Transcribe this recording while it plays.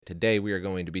Today we are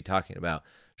going to be talking about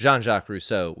Jean-Jacques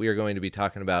Rousseau. We are going to be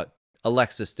talking about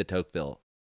Alexis de Tocqueville,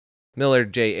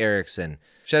 Millard J. Erickson,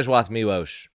 Shezwath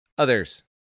Miłosz, others.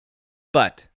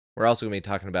 But we're also going to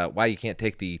be talking about why you can't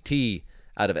take the T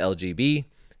out of LGB,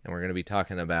 and we're going to be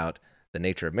talking about the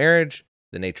nature of marriage,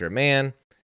 the nature of man,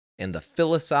 and the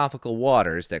philosophical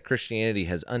waters that Christianity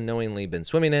has unknowingly been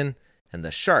swimming in, and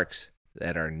the sharks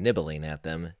that are nibbling at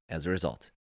them as a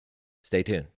result. Stay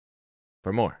tuned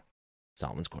for more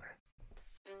Solomon's Corner.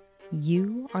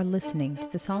 You are listening to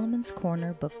the Solomon's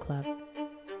Corner Book Club.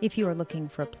 If you are looking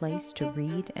for a place to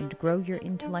read and grow your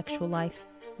intellectual life,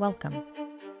 welcome.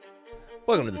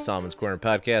 Welcome to the Solomon's Corner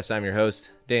podcast. I'm your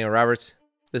host, Daniel Roberts.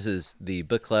 This is the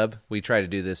book club. We try to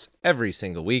do this every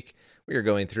single week. We are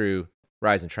going through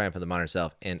Rise and Triumph of the Modern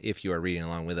Self, and if you are reading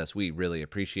along with us, we really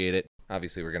appreciate it.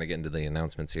 Obviously, we're going to get into the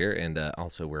announcements here, and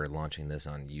also we're launching this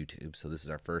on YouTube, so this is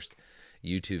our first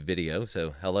YouTube video,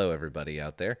 so hello everybody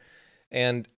out there.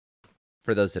 And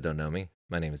for those that don't know me,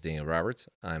 my name is Daniel Roberts.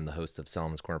 I'm the host of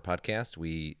Solomon's Corner podcast.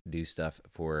 We do stuff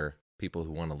for people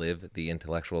who want to live the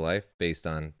intellectual life based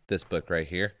on this book right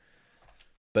here.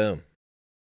 Boom.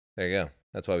 There you go.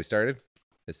 That's why we started,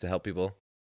 is to help people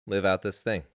live out this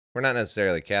thing. We're not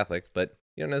necessarily Catholic, but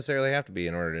you don't necessarily have to be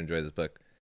in order to enjoy this book.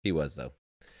 He was, though.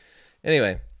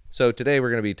 Anyway, so today we're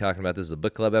going to be talking about, this is a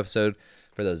book club episode.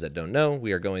 For those that don't know,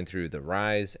 we are going through The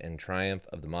Rise and Triumph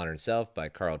of the Modern Self by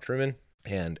Carl Trueman,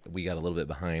 and we got a little bit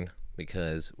behind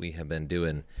because we have been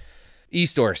doing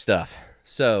e-store stuff.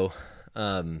 So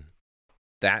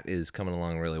that is coming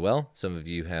along really well. Some of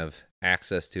you have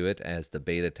access to it as the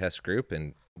beta test group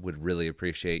and would really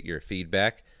appreciate your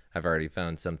feedback. I've already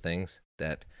found some things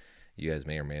that you guys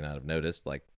may or may not have noticed,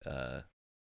 like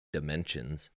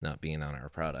dimensions not being on our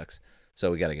products. So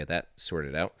we got to get that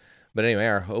sorted out. But anyway,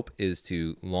 our hope is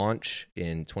to launch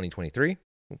in 2023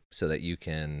 so that you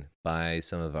can buy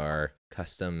some of our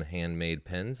custom handmade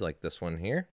pens like this one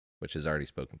here, which is already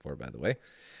spoken for, by the way.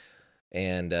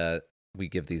 And we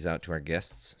give these out to our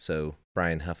guests. So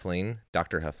Brian Huffling,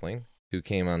 Dr. Huffling, who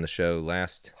came on the show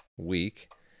last week,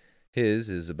 his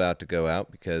is about to go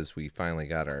out because we finally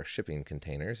got our shipping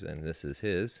containers, and this is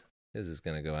his. His is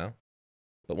going to go out.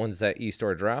 But once that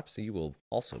e-store drops, you will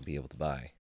also be able to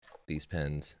buy these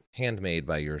pens, handmade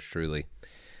by yours truly.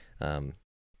 But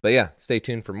yeah, stay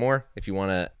tuned for more. If you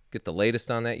want to get the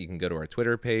latest on that, you can go to our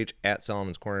Twitter page at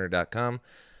solomonscorner.com,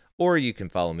 or you can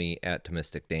follow me at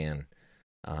TomisticDan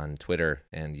on Twitter,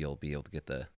 and you'll be able to get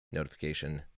the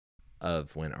notification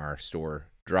of when our store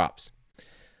drops.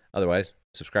 Otherwise,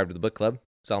 subscribe to the book club,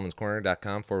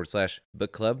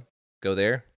 solomonscorner.com/book club. Go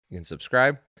there. You can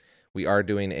subscribe. We are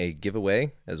doing a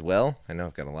giveaway as well. I know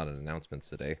I've got a lot of announcements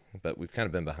today, but we've kind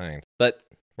of been behind. But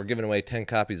we're giving away 10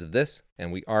 copies of this, and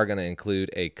we are going to include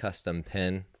a custom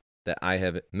pen that I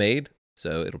have made.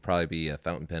 So it'll probably be a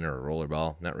fountain pen or a roller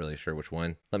ball. Not really sure which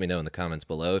one. Let me know in the comments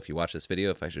below if you watch this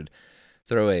video if I should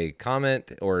throw a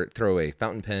comment or throw a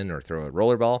fountain pen or throw a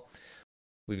roller ball.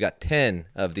 We've got 10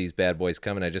 of these bad boys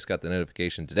coming. I just got the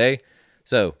notification today.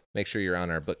 So make sure you're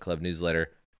on our book club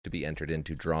newsletter to be entered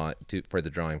into for the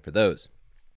drawing for those.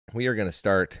 We are going to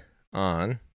start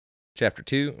on chapter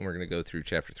 2, and we're going to go through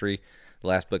chapter 3. The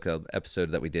last book club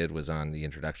episode that we did was on the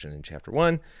introduction in chapter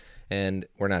 1, and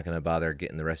we're not going to bother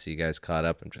getting the rest of you guys caught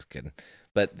up. I'm just kidding.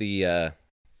 But the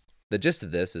gist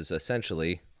of this is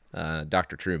essentially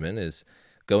Dr. Trueman is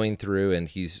going through, and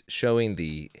he's showing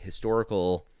the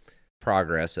historical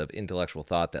progress of intellectual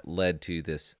thought that led to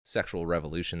this sexual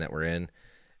revolution that we're in,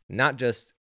 not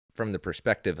just from the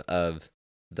perspective of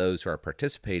those who are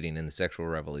participating in the sexual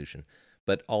revolution,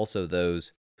 but also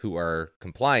those who are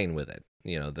complying with it.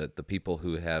 You know, the people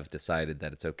who have decided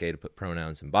that it's okay to put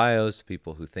pronouns in bios,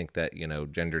 people who think that, you know,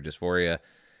 gender dysphoria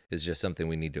is just something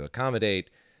we need to accommodate.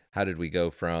 How did we go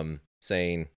from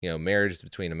saying, you know, marriage is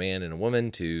between a man and a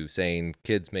woman to saying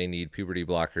kids may need puberty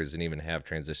blockers and even have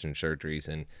transition surgeries,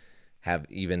 and have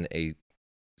even a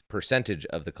percentage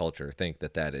of the culture think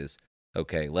that that is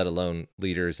okay, let alone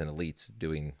leaders and elites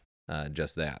doing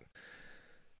just that.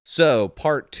 So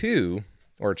part 2,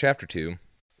 or chapter 2,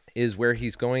 is where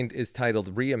is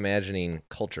titled Reimagining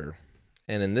Culture.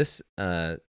 And in this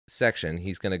section,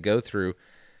 he's going to go through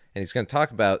and he's going to talk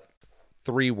about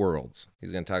 3 worlds.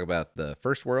 He's going to talk about the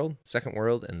first world, second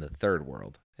world, and the third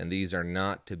world. And these are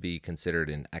not to be considered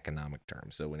in economic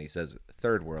terms. So when he says the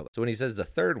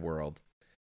third world,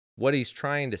 what he's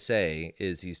trying to say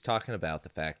is he's talking about the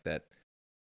fact that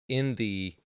in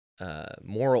the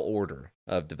moral order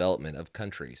of development of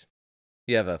countries,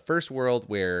 you have a first world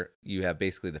where you have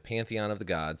basically the pantheon of the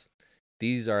gods.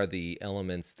 These are the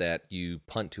elements that you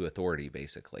punt to authority,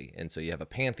 basically. And so you have a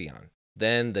pantheon.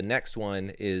 Then the next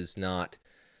one is not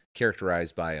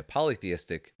characterized by a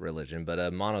polytheistic religion, but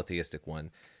a monotheistic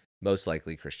one, most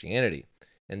likely Christianity.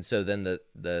 And so then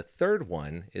the third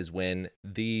one is when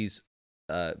these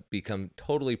become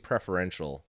totally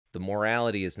preferential. The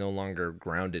morality is no longer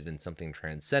grounded in something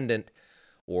transcendent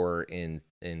or in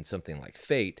something like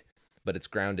fate, but it's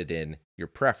grounded in your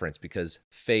preference, because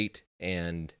fate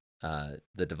and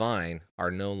the divine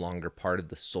are no longer part of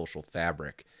the social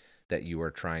fabric that you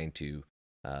are trying to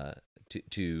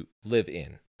live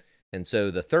in. And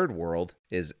so the third world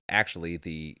is actually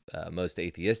the most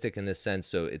atheistic in this sense.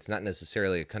 So it's not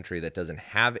necessarily a country that doesn't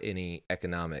have any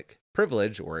economic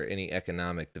privilege or any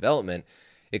economic development.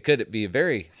 It could be a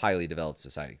very highly developed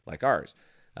society like ours,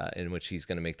 in which he's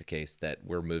going to make the case that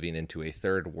we're moving into a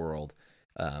third world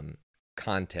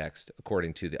context,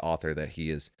 according to the author that he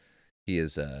is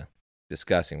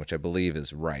discussing, which I believe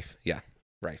is Rife. Yeah,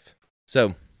 Rife.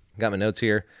 So got my notes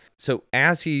here. So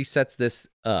as he sets this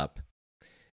up,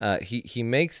 he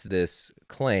makes this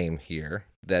claim here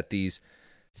that these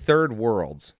third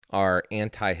worlds are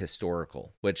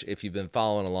anti-historical, which if you've been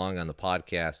following along on the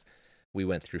podcast, we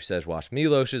went through Sejwash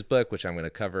Milos's book, which I'm going to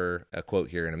cover a quote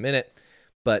here in a minute.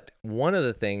 But one of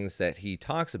the things that he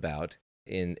talks about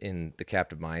in The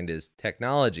Captive Mind is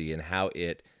technology and how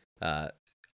it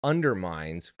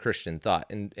undermines Christian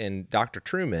thought. And Dr.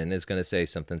 Truman is going to say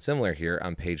something similar here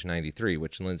on page 93,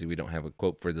 which, Lindsay, we don't have a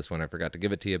quote for this one. I forgot to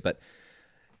give it to you, but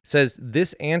says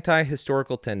this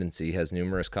anti-historical tendency has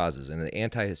numerous causes, and the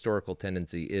anti-historical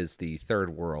tendency is the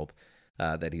third world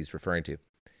that he's referring to.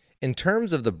 In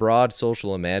terms of the broad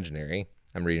social imaginary,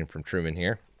 I'm reading from Truman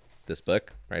here, this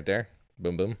book right there,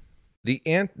 boom, boom.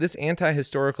 This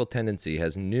anti-historical tendency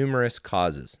has numerous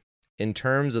causes. In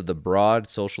terms of the broad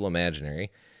social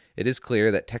imaginary, it is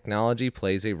clear that technology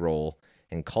plays a role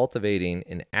in cultivating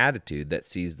an attitude that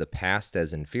sees the past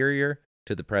as inferior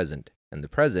to the present, and the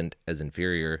present as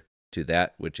inferior to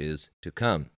that which is to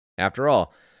come. After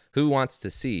all, who wants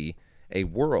to see a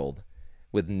world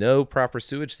with no proper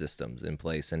sewage systems in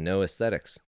place and no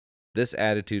aesthetics? This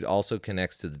attitude also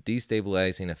connects to the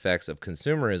destabilizing effects of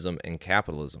consumerism and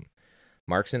capitalism.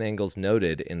 Marx and Engels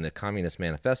noted in the Communist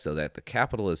Manifesto that the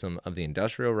capitalism of the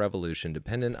Industrial Revolution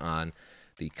depended on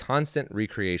the constant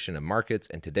recreation of markets,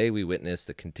 and today we witness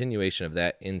the continuation of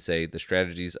that in, say, the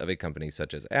strategies of a company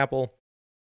such as Apple,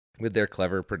 with their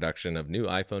clever production of new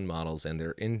iPhone models and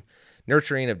their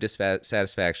nurturing of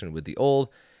dissatisfaction with the old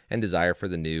and desire for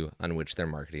the new on which their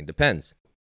marketing depends.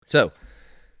 So,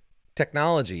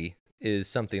 technology is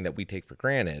something that we take for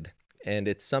granted, and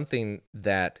it's something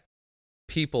that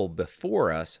people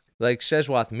before us, like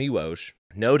Sejwath Miłosz,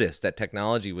 noticed that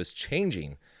technology was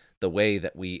changing the way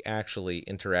that we actually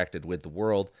interacted with the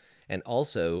world, and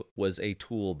also was a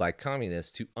tool by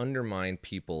communists to undermine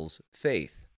people's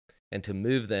faith and to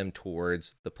move them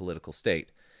towards the political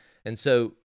state. And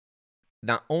so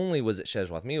not only was it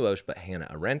Sejwath Miłosz, but Hannah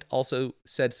Arendt also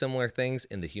said similar things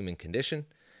in The Human Condition.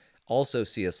 Also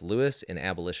C.S. Lewis in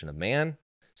Abolition of Man.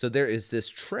 So there is this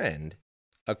trend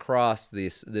across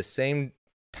this same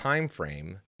time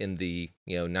frame in the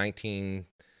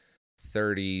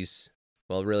 1930s,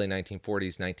 well, really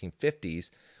 1940s,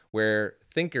 1950s, where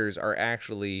thinkers are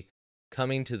actually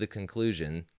coming to the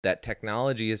conclusion that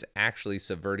technology is actually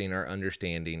subverting our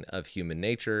understanding of human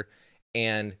nature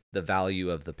and the value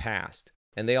of the past.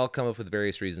 And they all come up with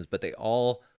various reasons, but they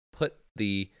all put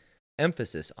the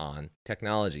emphasis on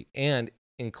technology. And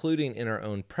including in our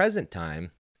own present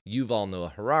time, Yuval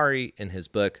Noah Harari in his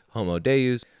book Homo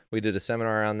Deus. We did a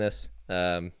seminar on this.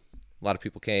 A lot of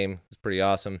people came. It was pretty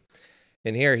awesome.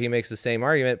 And here he makes the same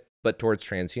argument, but towards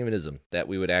transhumanism, that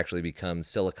we would actually become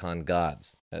silicon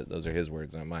gods. Those are his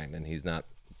words, not mine, and he's not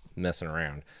messing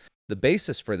around. The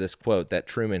basis for this quote that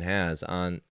Truman has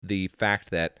on the fact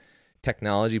that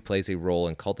technology plays a role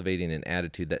in cultivating an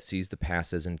attitude that sees the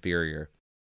past as inferior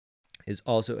is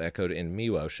also echoed in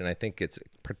Miłosz, and I think it's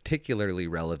particularly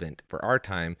relevant for our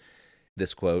time,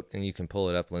 this quote, and you can pull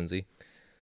it up, Lindsay,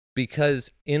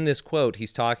 because in this quote,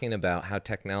 he's talking about how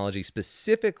technology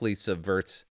specifically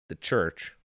subverts the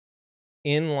church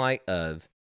in light of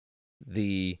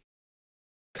the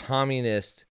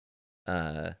communist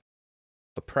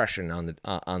oppression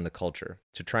on the culture,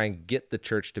 to try and get the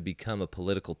church to become a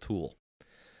political tool.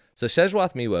 So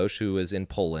Sejwath Miłosz, who was in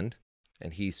Poland,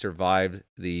 and he survived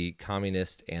the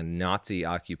communist and Nazi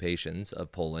occupations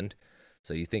of Poland.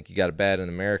 So you think you got it bad in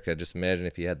America, just imagine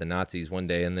if you had the Nazis one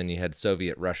day and then you had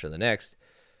Soviet Russia the next.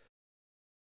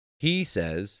 He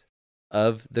says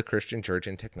of the Christian church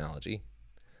and technology,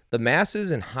 the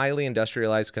masses in highly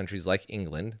industrialized countries like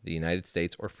England, the United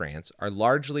States, or France are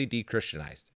largely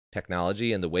de-Christianized.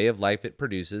 Technology and the way of life it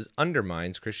produces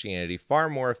undermines Christianity far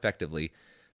more effectively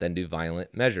then do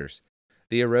violent measures.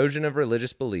 The erosion of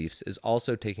religious beliefs is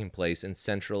also taking place in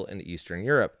Central and Eastern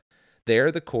Europe.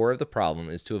 There, the core of the problem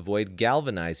is to avoid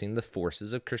galvanizing the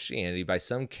forces of Christianity by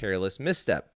some careless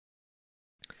misstep.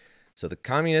 So the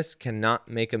communists cannot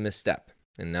make a misstep,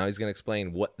 and now he's going to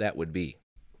explain what that would be.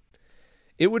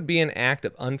 It would be an act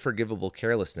of unforgivable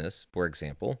carelessness, for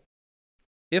example,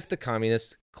 if the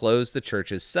communists close the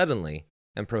churches suddenly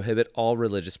and prohibit all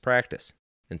religious practice.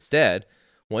 Instead,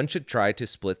 one should try to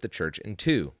split the church in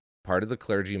two. Part of the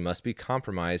clergy must be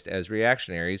compromised as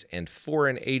reactionaries and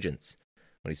foreign agents.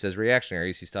 When he says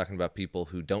reactionaries, he's talking about people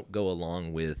who don't go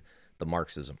along with the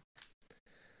Marxism.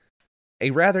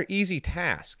 A rather easy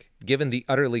task, given the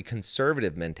utterly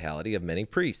conservative mentality of many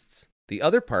priests. The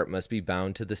other part must be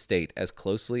bound to the state as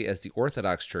closely as the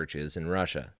Orthodox Church is in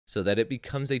Russia, so that it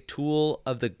becomes a tool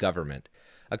of the government.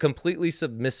 A completely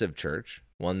submissive church,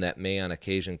 one that may on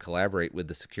occasion collaborate with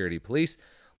the security police,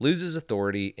 loses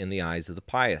authority in the eyes of the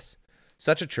pious.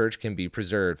 Such a church can be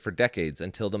preserved for decades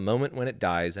until the moment when it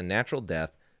dies a natural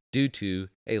death due to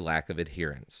a lack of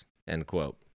adherence. End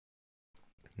quote.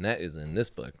 And that is in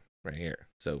this book right here.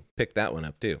 So pick that one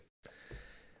up too.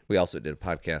 We also did a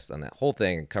podcast on that whole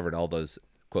thing and covered all those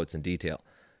quotes in detail.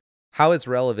 How it's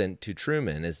relevant to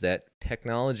Truman is that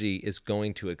technology is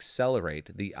going to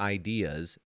accelerate the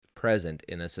ideas present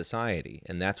in a society.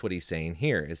 And that's what he's saying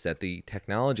here, is that the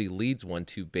technology leads one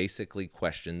to basically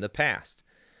question the past.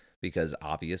 Because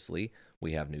obviously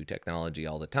we have new technology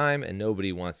all the time and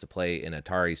nobody wants to play an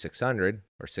Atari 600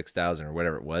 or 6000 or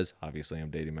whatever it was. Obviously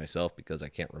I'm dating myself because I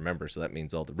can't remember. So that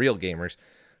means all the real gamers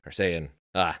are saying,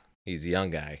 he's a young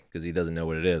guy because he doesn't know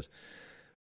what it is.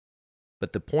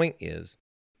 But the point is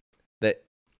that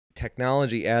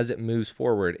technology, as it moves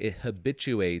forward, it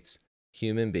habituates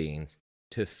human beings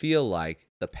to feel like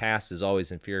the past is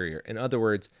always inferior. In other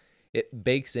words, it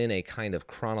bakes in a kind of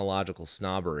chronological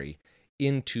snobbery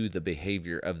into the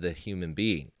behavior of the human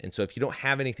being. And so if you don't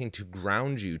have anything to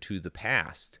ground you to the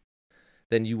past,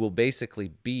 then you will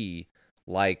basically be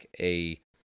like a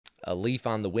leaf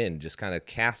on the wind, just kind of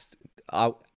cast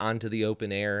out onto the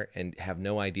open air and have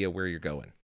no idea where you're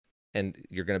going. And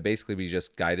you're going to basically be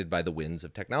just guided by the winds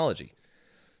of technology.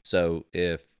 So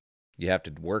if you have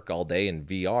to work all day in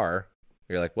VR,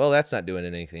 you're like, well, that's not doing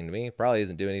anything to me. It probably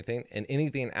isn't doing anything. And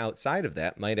anything outside of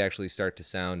that might actually start to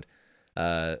sound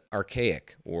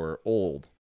archaic or old.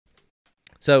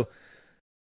 So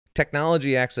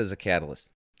technology acts as a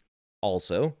catalyst.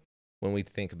 Also, when we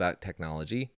think about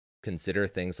technology, consider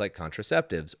things like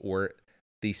contraceptives or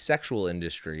the sexual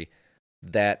industry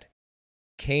that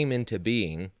came into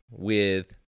being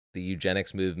with the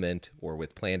eugenics movement or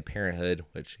with Planned Parenthood,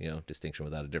 which, distinction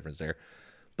without a difference there.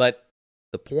 But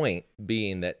the point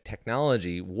being that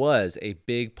technology was a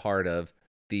big part of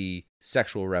the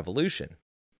sexual revolution,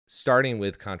 starting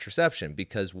with contraception,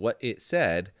 because what it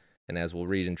said, and as we'll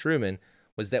read in Truman,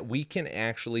 was that we can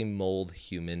actually mold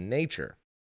human nature.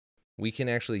 We can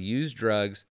actually use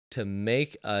drugs to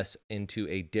make us into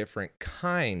a different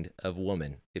kind of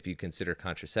woman, if you consider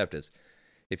contraceptives.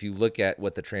 If you look at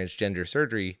what the transgender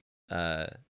surgery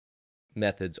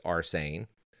methods are saying,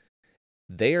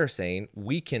 they are saying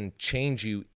we can change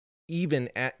you even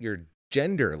at your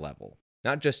gender level,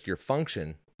 not just your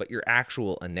function, but your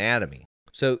actual anatomy.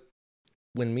 So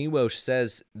when Miłosz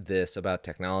says this about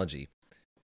technology,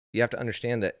 you have to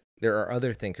understand that there are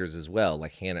other thinkers as well,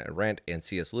 like Hannah Arendt and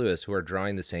C.S. Lewis, who are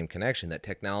drawing the same connection, that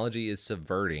technology is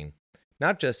subverting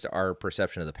not just our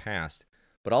perception of the past,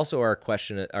 but also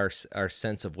our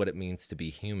sense of what it means to be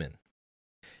human.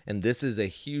 And this is a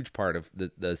huge part of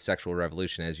the sexual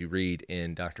revolution, as you read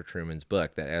in Dr. Truman's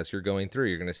book, that as you're going through,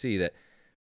 you're going to see that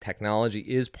technology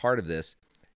is part of this.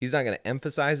 He's not going to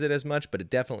emphasize it as much, but it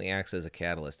definitely acts as a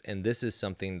catalyst. And this is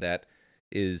something that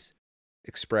is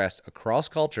expressed across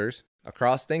cultures,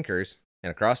 across thinkers,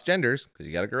 and across genders, because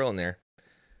you got a girl in there,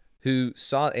 who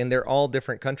saw, and they're all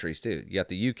different countries too. You got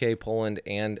the UK, Poland,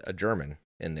 and a German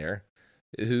in there,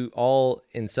 who all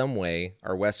in some way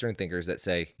are Western thinkers that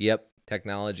say, yep,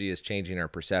 technology is changing our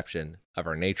perception of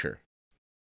our nature.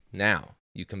 Now,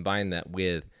 you combine that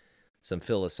with some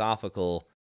philosophical,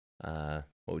 what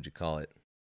would you call it?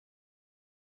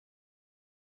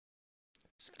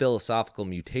 Philosophical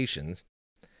mutations,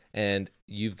 and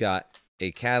you've got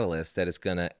a catalyst that is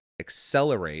going to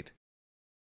accelerate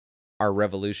our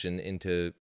revolution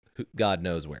into God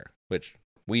knows where, which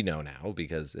we know now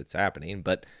because it's happening,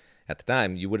 but at the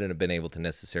time, you wouldn't have been able to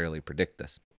necessarily predict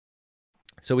this.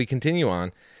 So we continue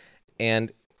on,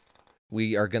 and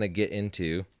we are going to get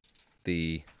into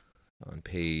on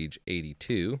page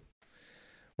 82,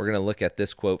 we're going to look at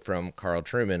this quote from Carl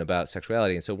Truman about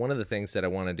sexuality. And so one of the things that I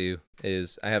want to do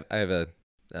is I have a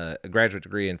a graduate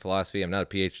degree in philosophy. I'm not a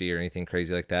PhD or anything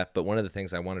crazy like that. But one of the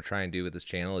things I want to try and do with this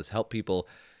channel is help people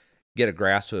get a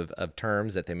grasp of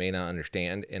terms that they may not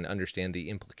understand and understand the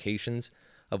implications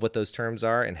of what those terms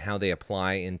are and how they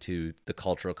apply into the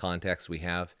cultural context we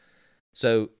have.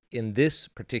 So in this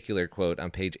particular quote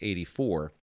on page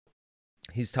 84,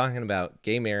 he's talking about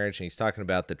gay marriage and he's talking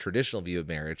about the traditional view of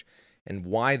marriage and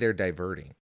why they're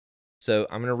diverting. So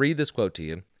I'm going to read this quote to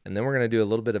you, and then we're going to do a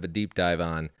little bit of a deep dive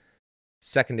on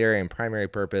secondary and primary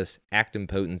purpose, act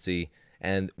impotency,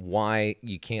 and why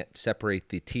you can't separate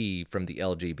the T from the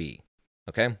LGB.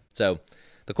 Okay? So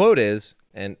the quote is,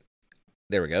 and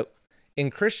there we go. In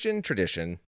Christian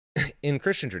tradition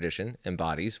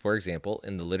embodies, for example,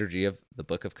 in the liturgy of the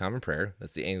Book of Common Prayer,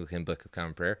 that's the Anglican Book of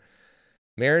Common Prayer,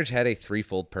 marriage had a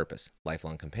threefold purpose: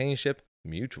 lifelong companionship,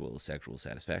 mutual sexual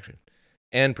satisfaction,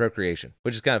 and procreation,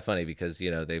 which is kind of funny because,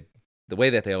 the way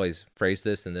that they always phrase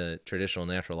this in the traditional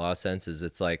natural law sense is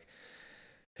it's like,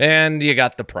 and you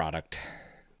got the product,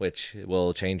 which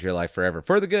will change your life forever.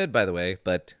 For the good, by the way,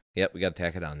 but yep, we got to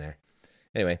tack it on there.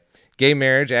 Anyway, gay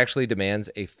marriage actually demands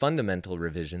a fundamental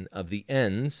revision of the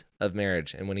ends of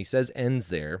marriage. And when he says ends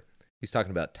there, he's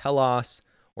talking about telos,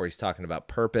 or he's talking about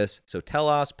purpose. So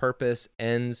telos, purpose,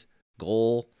 ends,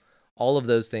 goal, all of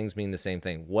those things mean the same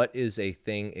thing. What is a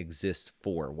thing exist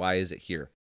for? Why is it here?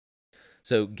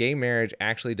 So gay marriage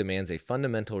actually demands a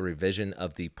fundamental revision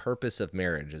of the purpose of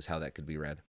marriage, is how that could be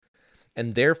read.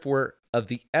 And therefore of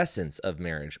the essence of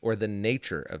marriage, or the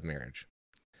nature of marriage.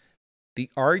 The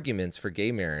arguments for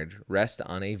gay marriage rest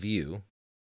on a view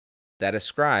that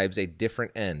ascribes a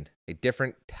different end, a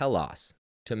different telos,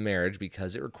 to marriage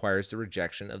because it requires the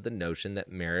rejection of the notion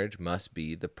that marriage must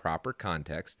be the proper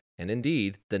context and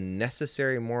indeed the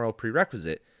necessary moral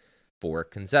prerequisite for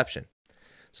conception.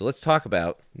 So let's talk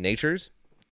about natures,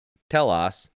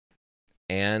 telos,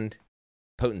 and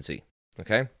potency,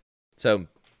 okay? So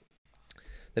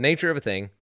the nature of a thing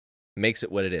makes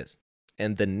it what it is,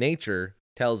 and the nature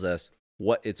tells us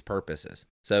what its purpose is.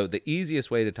 So the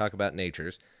easiest way to talk about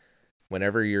natures,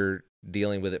 whenever you're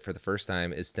dealing with it for the first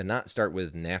time, is to not start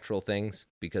with natural things,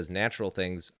 because natural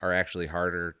things are actually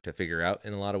harder to figure out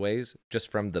in a lot of ways.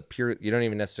 Just from the pure, you don't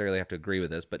even necessarily have to agree with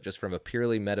this, but just from a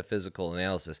purely metaphysical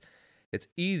analysis, it's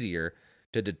easier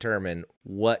to determine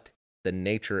what the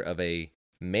nature of a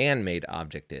man-made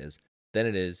object is than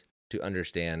it is to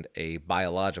understand a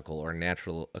biological or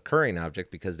natural occurring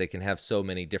object, because they can have so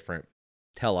many different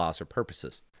telos or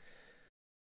purposes.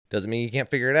 Doesn't mean you can't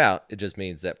figure it out. It just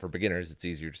means that for beginners, it's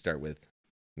easier to start with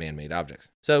man-made objects.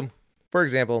 So, for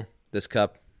example, this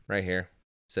cup right here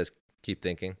says, keep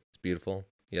thinking. It's beautiful.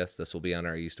 Yes, this will be on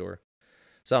our e-store.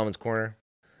 Solomon's Corner.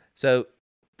 So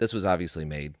this was obviously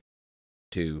made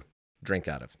to drink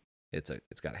out of. It's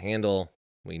got a handle.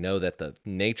 We know that the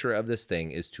nature of this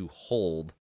thing is to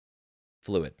hold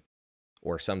fluid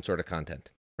or some sort of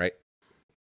content, right?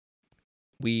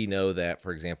 We know that,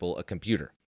 for example, a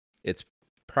computer, its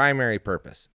primary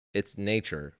purpose, its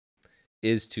nature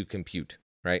is to compute,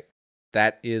 right?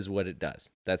 That is what it does.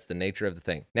 That's the nature of the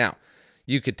thing. Now,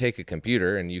 you could take a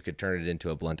computer and you could turn it into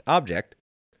a blunt object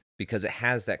because it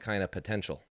has that kind of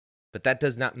potential. But that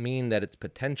does not mean that its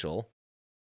potential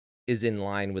is in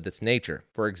line with its nature.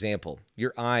 For example,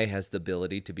 your eye has the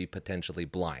ability to be potentially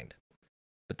blind.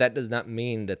 But that does not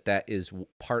mean that that is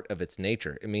part of its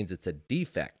nature. It means it's a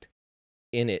defect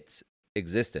in its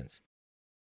existence.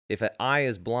 If an eye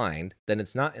is blind, then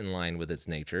it's not in line with its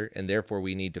nature, and therefore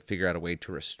we need to figure out a way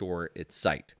to restore its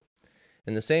sight.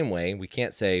 In the same way, we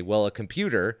can't say, well, a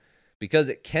computer, because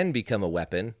it can become a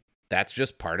weapon, that's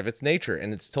just part of its nature,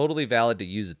 and it's totally valid to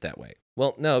use it that way.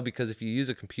 Well, no, because if you use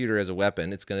a computer as a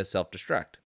weapon, it's going to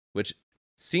self-destruct, which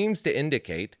seems to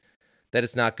indicate that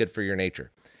it's not good for your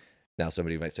nature. Now,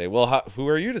 somebody might say, well, who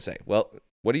are you to say? Well,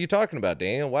 what are you talking about,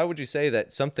 Daniel? Why would you say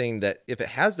that something that, if it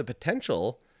has the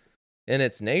potential in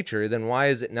its nature, then why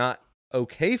is it not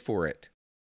okay for it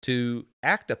to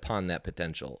act upon that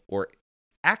potential or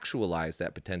actualize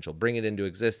that potential, bring it into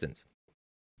existence?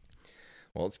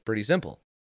 Well, it's pretty simple,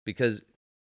 because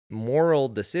moral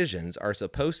decisions are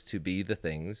supposed to be the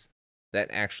things that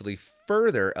actually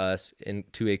further us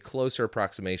into a closer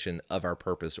approximation of our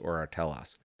purpose or our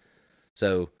telos.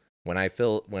 So when I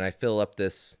fill up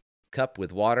this cup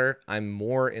with water, I'm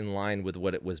more in line with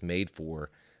what it was made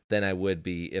for than I would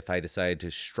be if I decided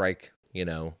to strike,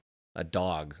 a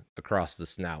dog across the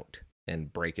snout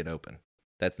and break it open.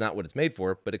 That's not what it's made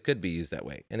for, but it could be used that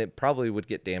way, and it probably would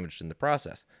get damaged in the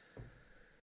process.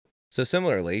 So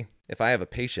similarly, if I have a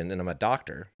patient and I'm a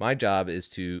doctor, my job is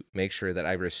to make sure that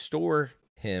I restore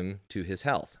him to his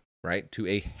health, right? To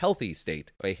a healthy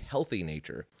state, a healthy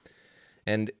nature.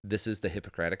 And this is the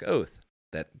Hippocratic Oath.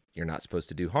 that you're not supposed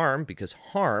to do harm because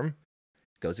harm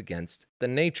goes against the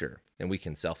nature. And we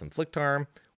can self-inflict harm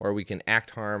or we can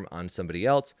act harm on somebody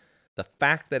else. The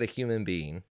fact that a human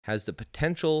being has the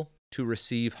potential to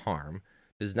receive harm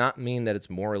does not mean that it's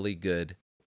morally good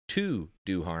to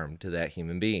do harm to that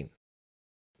human being.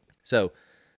 So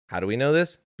how do we know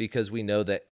this? Because we know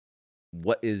that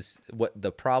what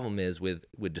the problem is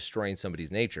with destroying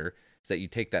somebody's nature is that you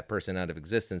take that person out of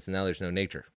existence and now there's no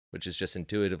nature, which is just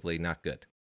intuitively not good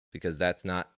because that's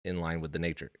not in line with the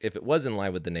nature. If it was in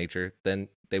line with the nature, then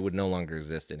they would no longer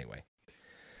exist anyway.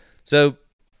 So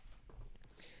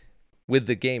with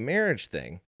the gay marriage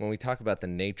thing, when we talk about the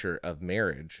nature of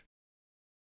marriage,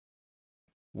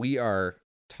 we are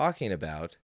talking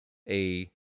about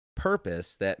a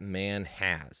purpose that man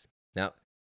has. Now,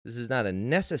 this is not a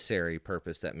necessary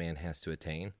purpose that man has to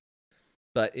attain,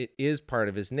 but it is part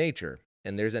of his nature,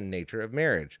 and there's a nature of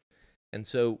marriage. And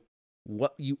so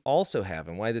what you also have,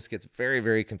 and why this gets very,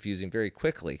 very confusing very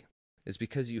quickly, is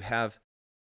because you have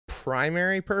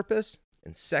primary purpose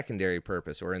and secondary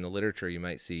purpose, or in the literature you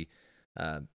might see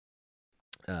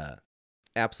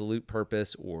absolute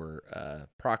purpose or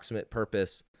proximate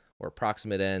purpose or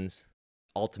proximate ends,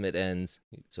 ultimate ends.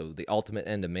 So the ultimate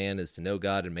end of man is to know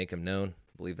God and make him known.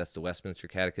 I believe that's the Westminster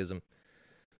Catechism.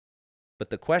 But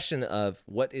the question of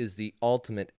what is the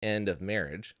ultimate end of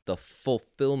marriage, the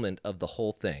fulfillment of the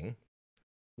whole thing,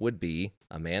 would be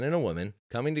a man and a woman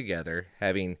coming together,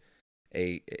 having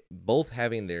both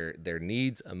having their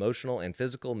needs, emotional and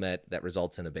physical, met that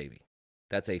results in a baby.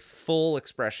 That's a full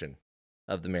expression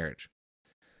of the marriage.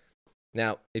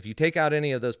 Now, if you take out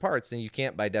any of those parts, then you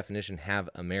can't by definition have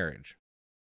a marriage,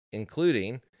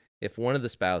 including if one of the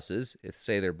spouses, if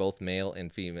say they're both male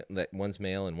and female, that one's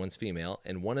male and one's female,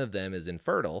 and one of them is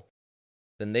infertile,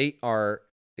 then they are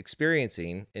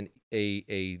experiencing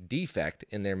a defect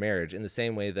in their marriage in the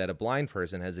same way that a blind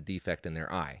person has a defect in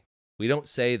their eye. We don't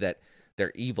say that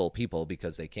they're evil people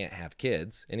because they can't have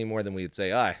kids any more than we'd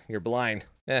say, you're blind.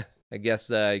 I guess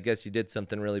you did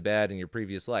something really bad in your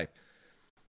previous life.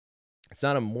 It's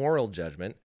not a moral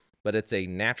judgment, but it's a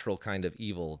natural kind of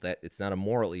evil. That it's not a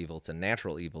moral evil, it's a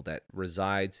natural evil that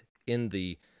resides in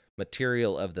the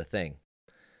material of the thing.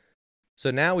 So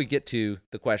now we get to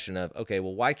the question of, okay,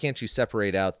 well, why can't you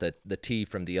separate out the T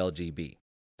from the LGB?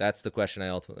 That's the question I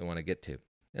ultimately want to get to.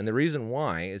 And the reason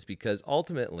why is because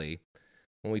ultimately,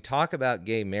 when we talk about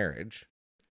gay marriage,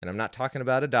 and I'm not talking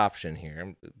about adoption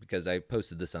here, because I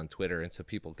posted this on Twitter, and so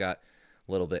people got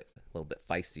a little bit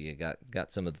feisty. It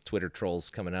got some of the Twitter trolls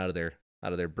coming out of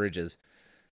their bridges,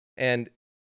 and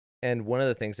one of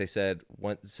the things they said,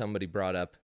 when somebody brought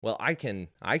up, well, I can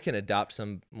adopt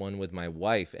someone with my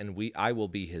wife, and I will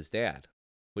be his dad,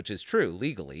 which is true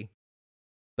legally,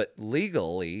 but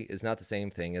legally is not the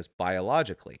same thing as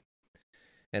biologically.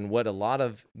 And what a lot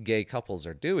of gay couples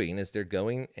are doing is they're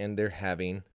going and they're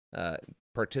having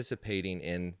participating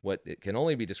in what it can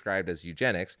only be described as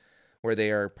eugenics, where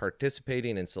they are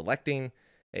participating in selecting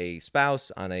a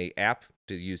spouse on an app,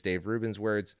 to use Dave Rubin's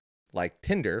words, like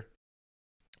Tinder,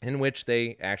 in which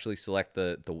they actually select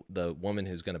the woman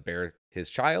who's going to bear his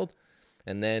child,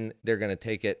 and then they're going to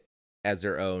take it as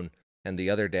their own, and the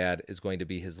other dad is going to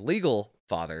be his legal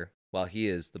father while he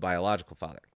is the biological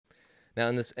father. Now,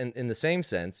 in the same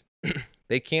sense,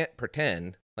 they can't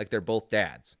pretend like they're both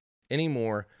dads any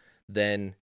more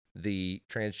than the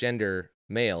transgender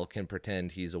male can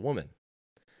pretend he's a woman.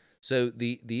 So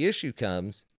the issue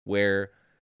comes where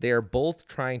they are both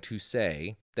trying to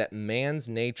say that man's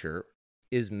nature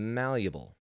is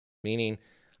malleable, meaning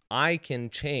I can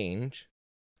change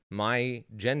my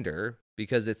gender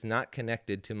because it's not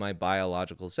connected to my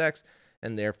biological sex,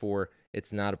 and therefore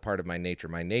it's not a part of my nature.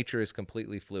 My nature is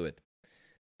completely fluid.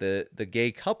 The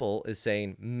gay couple is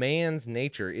saying man's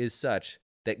nature is such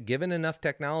that given enough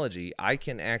technology, I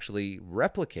can actually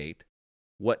replicate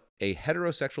what a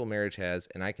heterosexual marriage has,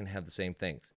 and I can have the same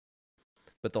things.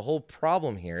 But the whole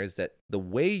problem here is that the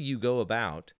way you go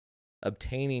about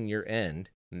obtaining your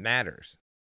end matters.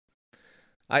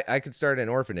 I could start an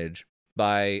orphanage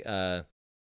by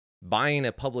buying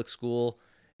a public school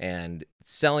and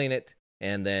selling it,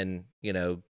 and then,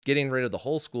 getting rid of the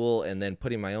whole school and then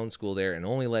putting my own school there and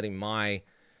only letting my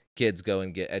kids go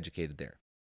and get educated there.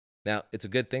 Now, it's a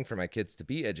good thing for my kids to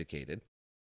be educated,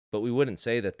 but we wouldn't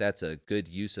say that that's a good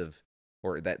use of,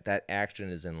 or that action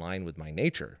is in line with my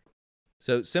nature.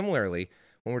 So similarly,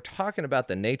 when we're talking about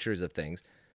the natures of things,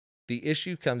 the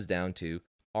issue comes down to,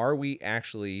 are we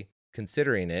actually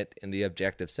considering it in the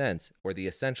objective sense or the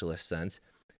essentialist sense?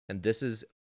 And this is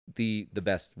the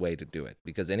best way to do it,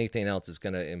 because anything else is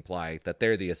going to imply that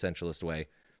they're the essentialist way,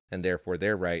 and therefore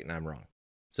they're right and I'm wrong.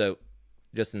 So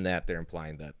Just in that, they're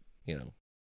implying that,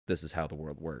 this is how the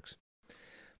world works.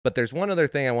 But there's one other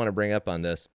thing I want to bring up on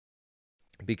this,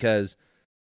 because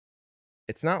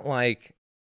it's not like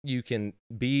you can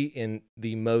be in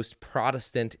the most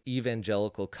Protestant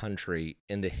evangelical country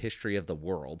in the history of the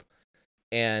world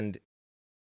and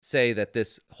say that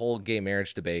this whole gay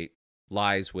marriage debate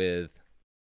lies with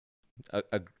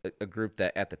a group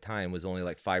that at the time was only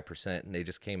like 5%, and they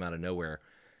just came out of nowhere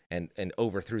and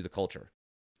overthrew the culture.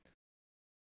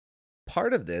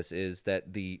 Part of this is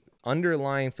that the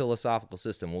underlying philosophical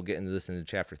system, we'll get into this in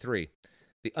chapter 3,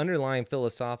 the underlying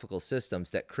philosophical systems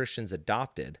that Christians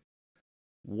adopted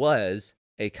was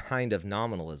a kind of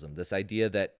nominalism. This idea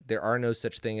that there are no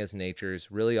such thing as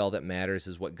natures. Really all that matters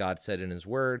is what God said in his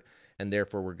word, and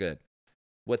therefore we're good.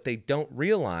 What they don't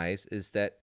realize is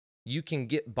that you can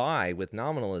get by with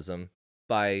nominalism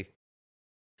by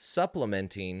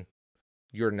supplementing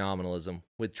your nominalism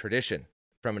with tradition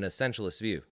from an essentialist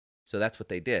view. So that's what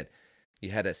they did.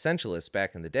 You had essentialists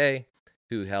back in the day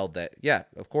who held that, yeah,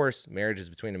 of course, marriage is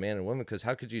between a man and a woman, because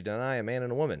how could you deny a man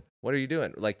and a woman? What are you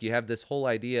doing? Like, you have this whole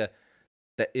idea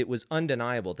that it was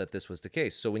undeniable that this was the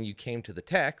case. So when you came to the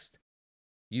text,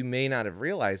 you may not have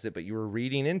realized it, but you were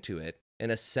reading into it an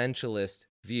essentialist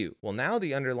view. Well, now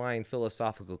the underlying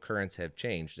philosophical currents have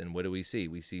changed, and what do we see?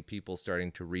 We see people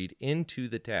starting to read into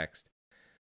the text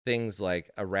things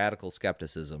like a radical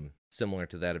skepticism similar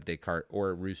to that of Descartes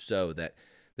or Rousseau, that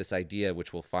this idea,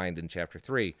 which we'll find in chapter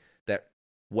 3, that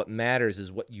what matters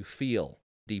is what you feel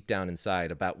deep down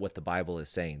inside about what the Bible is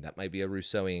saying. That might be a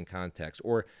Rousseauian context,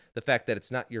 or the fact that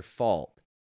it's not your fault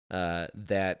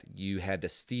that you had to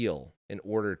steal in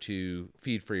order to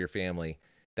feed for your family.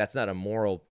 That's not a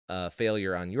moral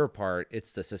failure on your part.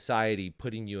 It's the society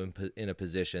putting you in a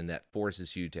position that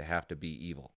forces you to have to be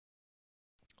evil.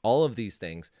 All of these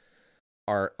things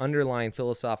are underlying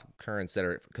philosophical currents that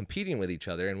are competing with each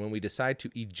other. And when we decide to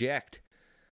eject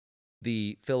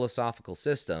the philosophical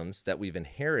systems that we've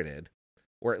inherited,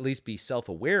 or at least be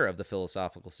self-aware of the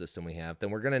philosophical system we have, then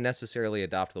we're going to necessarily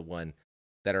adopt the one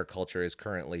that our culture is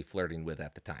currently flirting with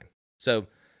at the time. So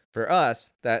for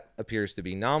us, that appears to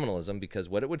be nominalism, because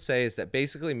what it would say is that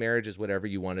basically marriage is whatever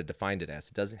you want to define it as.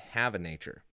 It doesn't have a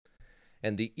nature.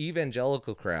 And the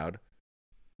evangelical crowd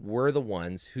were the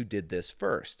ones who did this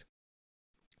first.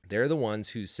 They're the ones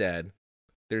who said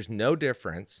there's no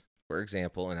difference. For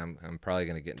example, and I'm probably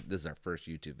going to get, this is our first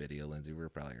YouTube video, Lindsay, we're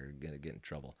probably going to get in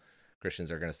trouble.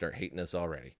 Christians are going to start hating us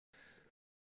already.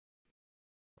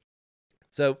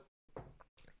 So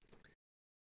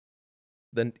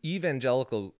the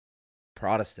evangelical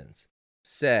Protestants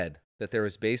said that there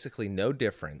was basically no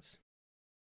difference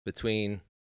between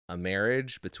a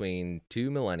marriage between two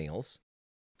millennials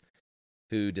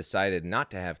who decided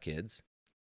not to have kids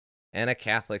and a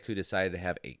Catholic who decided to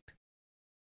have 8.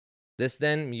 This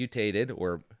then mutated,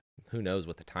 or who knows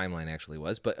what the timeline actually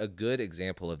was, but a good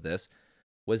example of this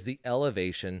was the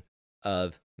elevation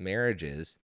of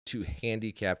marriages to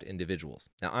handicapped individuals.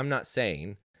 Now, I'm not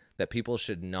saying that people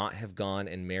should not have gone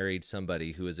and married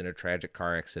somebody who was in a tragic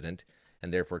car accident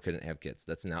and therefore couldn't have kids.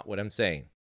 That's not what I'm saying.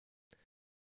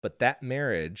 But that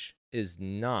marriage is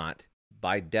not,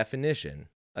 by definition,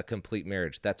 a complete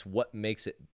marriage. That's what makes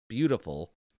it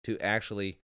beautiful to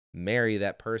actually marry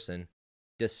that person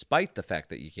despite the fact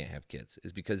that you can't have kids,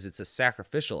 is because it's a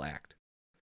sacrificial act.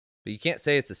 But you can't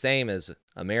say it's the same as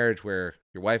a marriage where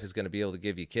your wife is going to be able to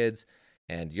give you kids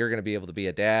and you're going to be able to be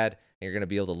a dad and you're going to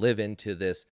be able to live into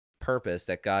this purpose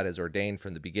that God has ordained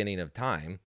from the beginning of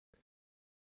time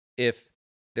if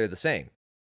they're the same.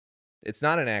 It's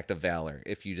not an act of valor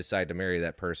if you decide to marry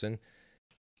that person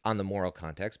on the moral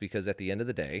context, because at the end of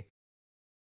the day,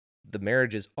 the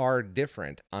marriages are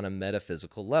different on a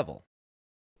metaphysical level.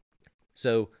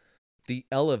 So the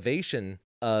elevation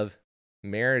of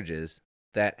marriages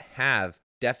that have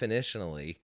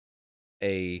definitionally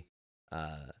a,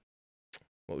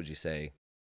 what would you say,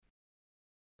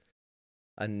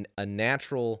 a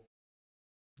natural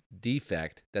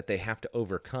defect that they have to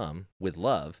overcome with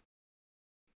love,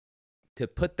 to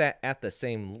put that at the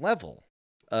same level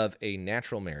of a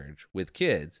natural marriage with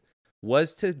kids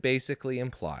was to basically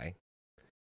imply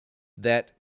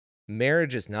that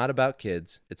marriage is not about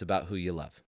kids, it's about who you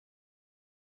love.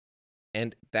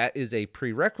 And that is a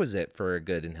prerequisite for a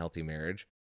good and healthy marriage,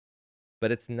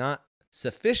 but it's not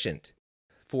sufficient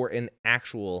for an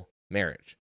actual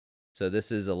marriage. So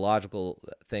this is a logical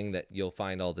thing that you'll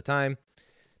find all the time.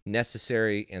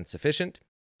 Necessary and sufficient.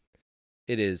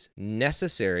 It is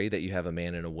necessary that you have a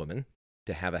man and a woman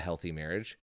to have a healthy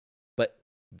marriage, but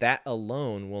that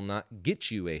alone will not get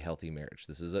you a healthy marriage.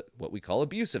 This is what we call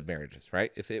abusive marriages,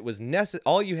 right? If it was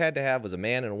all you had to have was a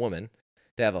man and a woman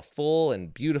to have a full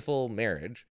and beautiful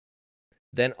marriage,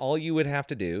 then all you would have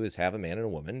to do is have a man and a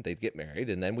woman. They'd get married,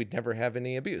 and then we'd never have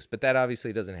any abuse. But that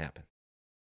obviously doesn't happen.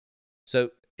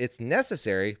 So it's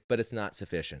necessary, but it's not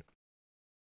sufficient.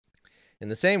 In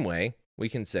the same way, we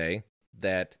can say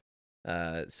that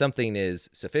something is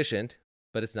sufficient,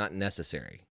 but it's not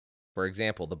necessary. For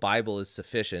example, the Bible is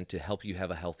sufficient to help you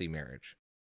have a healthy marriage.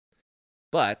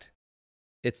 But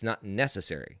it's not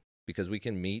necessary, because we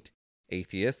can meet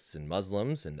atheists and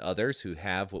Muslims and others who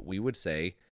have what we would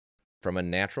say, from a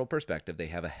natural perspective, they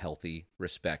have a healthy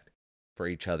respect for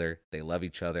each other. They love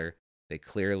each other. They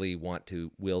clearly want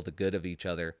to will the good of each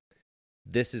other.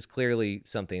 This is clearly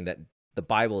something that the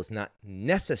Bible is not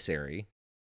necessary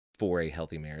for a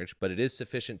healthy marriage, but it is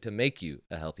sufficient to make you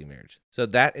a healthy marriage. So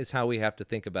that is how we have to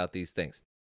think about these things.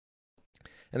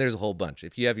 And there's a whole bunch.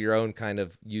 If you have your own kind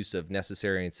of use of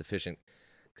necessary and sufficient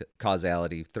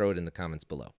causality, throw it in the comments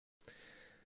below.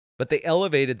 But they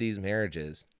elevated these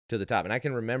marriages to the top. And I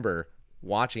can remember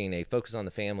watching a Focus on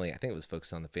the Family, I think it was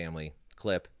Focus on the Family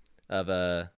clip of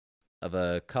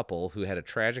a couple who had a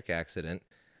tragic accident,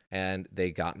 and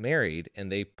they got married,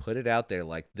 and they put it out there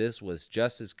like this was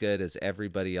just as good as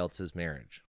everybody else's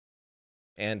marriage.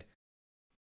 And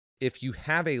if you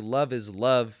have a love is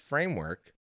love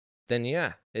framework, then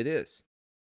yeah, it is.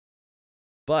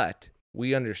 But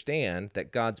we understand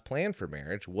that God's plan for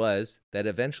marriage was that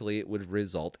eventually it would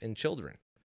result in children.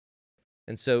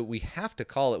 And so we have to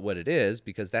call it what it is,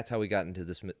 because that's how we got into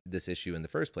this issue in the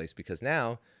first place. Because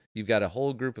now you've got a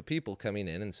whole group of people coming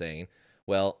in and saying,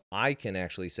 well, I can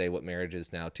actually say what marriage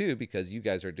is now too, because you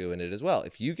guys are doing it as well.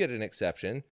 If you get an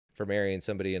exception for marrying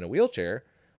somebody in a wheelchair,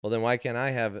 well, then why can't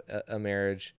I have a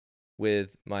marriage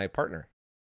with my partner?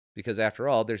 Because after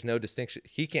all, there's no distinction.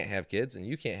 He can't have kids and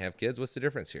you can't have kids. What's the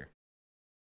difference here?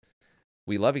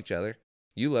 We love each other.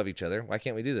 You love each other. Why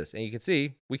can't we do this? And you can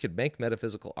see we could make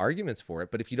metaphysical arguments for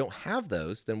it, but if you don't have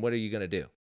those, then what are you going to do?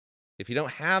 If you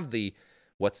don't have the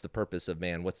what's the purpose of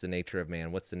man, what's the nature of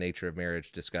man, what's the nature of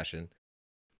marriage discussion,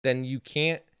 then you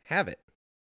can't have it.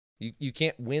 You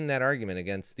can't win that argument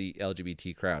against the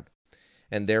LGBT crowd.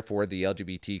 And therefore, the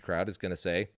LGBT crowd is going to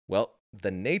say, well,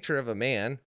 the nature of a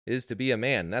man is to be a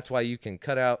man. That's why you can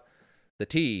cut out the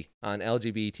T on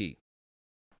LGBT,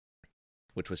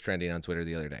 which was trending on Twitter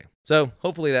the other day. So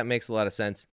hopefully that makes a lot of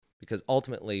sense, because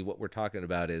ultimately what we're talking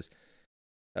about is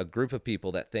a group of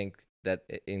people that think that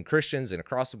in Christians and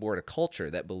across the board, a culture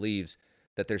that believes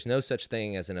that there's no such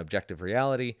thing as an objective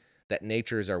reality, that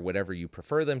natures are whatever you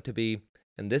prefer them to be.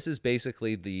 And this is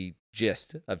basically the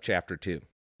gist of chapter 2.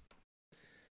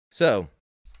 So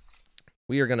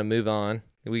we are going to move on.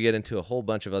 We get into a whole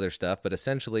bunch of other stuff, but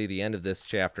essentially the end of this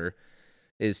chapter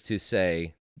is to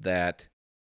say that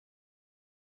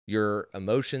your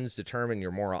emotions determine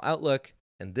your moral outlook,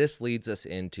 and this leads us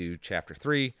into chapter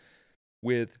 3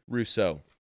 with Rousseau.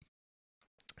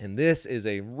 And this is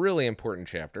a really important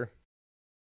chapter.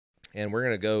 And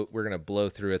we're going to blow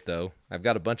through it, though. I've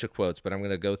got a bunch of quotes, but I'm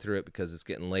going to go through it because it's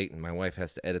getting late and my wife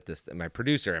has to edit this. My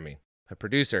producer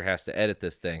has to edit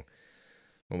this thing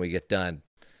when we get done.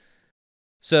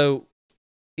 So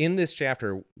in this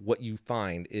chapter, what you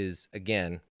find is,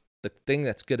 again, the thing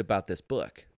that's good about this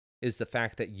book is the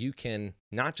fact that you can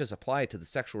not just apply it to the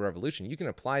sexual revolution, you can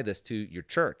apply this to your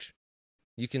church.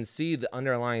 You can see the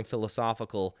underlying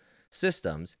philosophical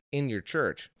systems in your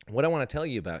church. What I want to tell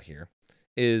you about here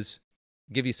is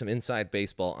give you some inside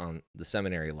baseball on the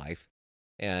seminary life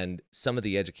and some of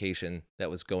the education that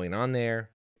was going on there,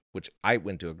 which I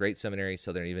went to a great seminary,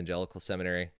 Southern Evangelical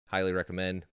Seminary. Highly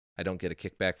recommend. I don't get a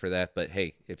kickback for that, but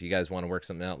hey, if you guys want to work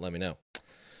something out, let me know.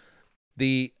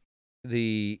 The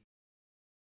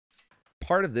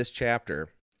part of this chapter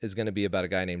is going to be about a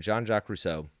guy named Jean-Jacques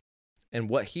Rousseau, and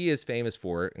what he is famous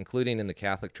for, including in the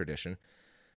Catholic tradition,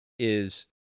 is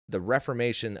the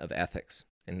reformation of ethics.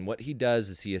 And what he does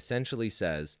is he essentially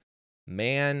says,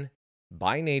 man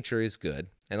by nature is good.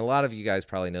 And a lot of you guys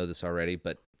probably know this already,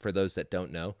 but for those that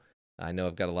don't know, I know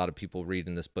I've got a lot of people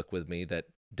reading this book with me that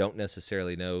don't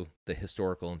necessarily know the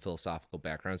historical and philosophical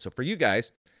background. So for you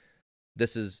guys,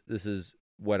 this is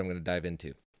what I'm going to dive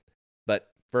into.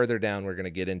 But further down, we're going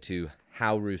to get into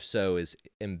how Rousseau is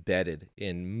embedded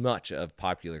in much of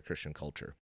popular Christian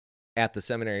culture at the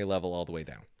seminary level all the way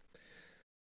down.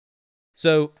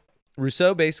 So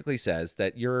Rousseau basically says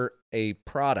that you're a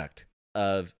product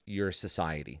of your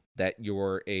society, that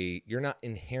you're not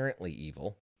inherently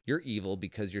evil. You're evil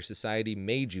because your society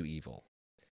made you evil.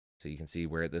 So you can see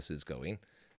where this is going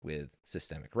with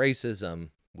systemic racism,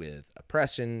 with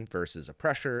oppression versus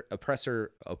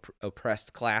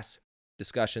oppressed class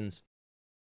discussions.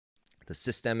 The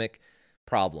systemic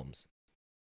problems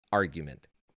argument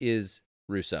is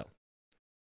Rousseau.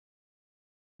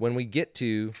 When we get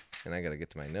to, and I got to get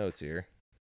to my notes here.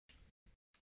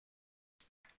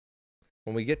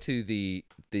 When we get to the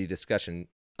discussion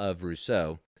of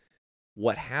Rousseau,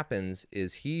 what happens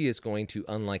is he is going to,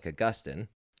 unlike Augustine,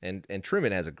 and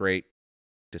Truman has a great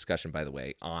discussion, by the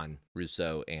way, on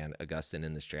Rousseau and Augustine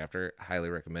in this chapter. I highly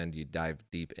recommend you dive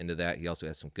deep into that. He also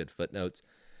has some good footnotes,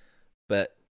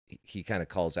 but he kind of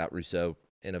calls out Rousseau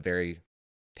in a very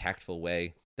tactful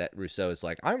way, that Rousseau is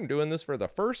like, I'm doing this for the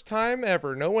first time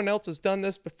ever. No one else has done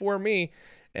this before me.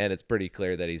 And it's pretty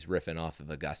clear that he's riffing off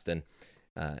of Augustine.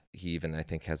 He even, I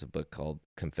think, has a book called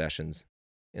Confessions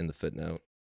in the footnote,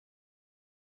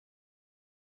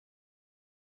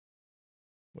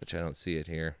 which I don't see it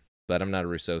here, but I'm not a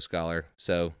Rousseau scholar.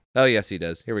 So, oh, yes, he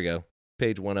does. Here we go.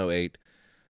 Page 108,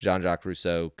 Jean-Jacques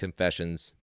Rousseau,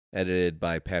 Confessions, edited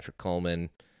by Patrick Coleman,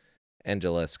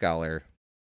 Angela Scholar,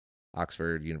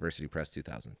 Oxford University Press,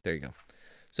 2000. There you go.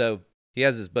 So he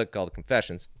has this book called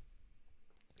Confessions,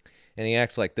 and he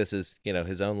acts like this is,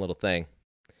 his own little thing.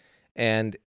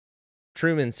 And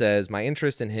Truman says, my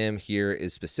interest in him here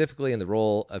is specifically in the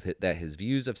role of that his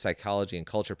views of psychology and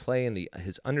culture play in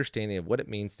his understanding of what it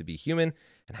means to be human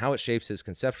and how it shapes his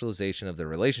conceptualization of the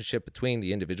relationship between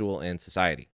the individual and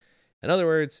society. In other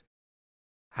words,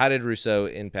 how did Rousseau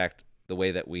impact the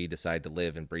way that we decide to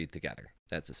live and breathe together?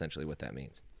 That's essentially what that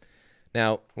means.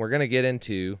 Now, we're going to get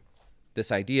into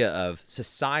this idea of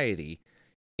society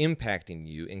impacting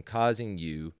you and causing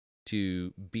you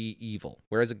to be evil.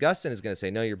 Whereas Augustine is going to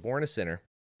say, no, you're born a sinner,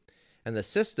 and the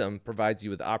system provides you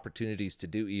with opportunities to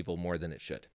do evil more than it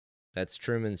should. That's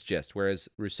Truman's gist. Whereas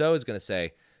Rousseau is going to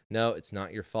say, no, it's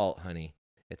not your fault, honey.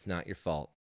 It's not your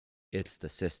fault. It's the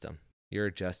system.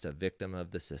 You're just a victim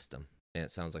of the system. And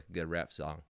it sounds like a good rap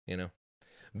song,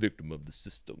 Victim of the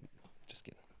system. Just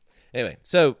kidding. Anyway,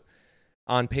 so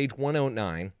on page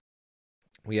 109,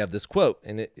 we have this quote,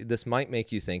 and this might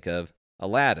make you think of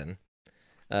Aladdin.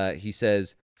 He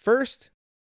says, first,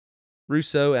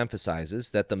 Rousseau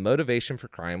emphasizes that the motivation for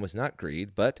crime was not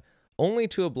greed, but only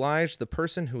to oblige the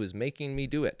person who was making me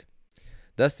do it.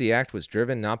 Thus, the act was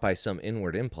driven not by some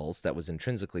inward impulse that was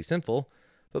intrinsically sinful,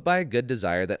 but by a good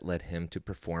desire that led him to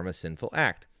perform a sinful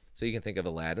act. So you can think of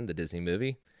Aladdin, the Disney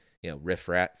movie, riff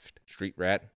rat, street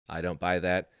rat. I don't buy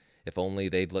that. If only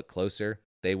they'd look closer,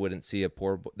 they would see a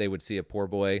poor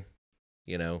boy,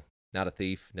 not a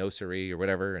thief, no siree, or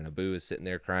whatever, and Abu is sitting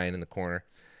there crying in the corner.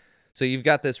 So you've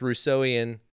got this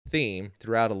Rousseauian theme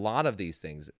throughout a lot of these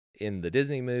things in the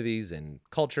Disney movies and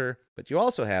culture, but you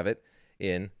also have it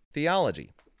in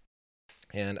theology.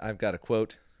 And I've got a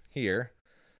quote here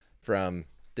from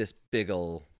this big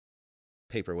ol'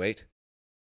 paperweight,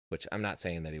 which I'm not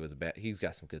saying that he was he's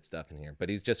got some good stuff in here, but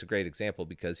he's just a great example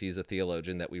because he's a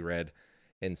theologian that we read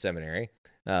in seminary.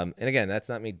 And again, that's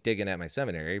not me digging at my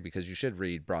seminary, because you should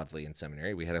read broadly in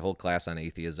seminary. We had a whole class on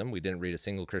atheism. We didn't read a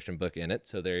single Christian book in it.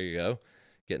 So there you go.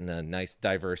 Getting a nice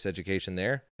diverse education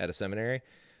there at a seminary.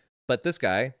 But this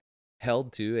guy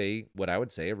held to what I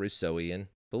would say a Rousseauian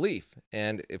belief.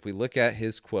 And if we look at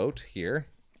his quote here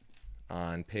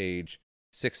on page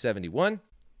 671,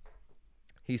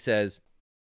 he says,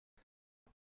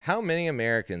 how many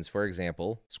Americans, for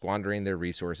example, squandering their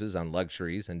resources on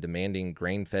luxuries and demanding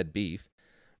grain-fed beef,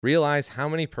 realize how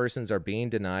many persons are being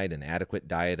denied an adequate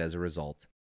diet as a result?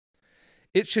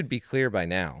 It should be clear by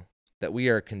now that we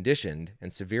are conditioned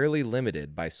and severely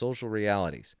limited by social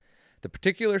realities. The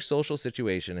particular social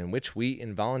situation in which we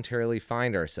involuntarily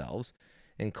find ourselves,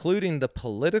 including the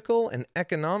political and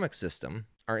economic system,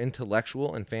 our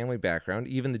intellectual and family background,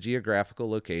 even the geographical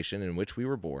location in which we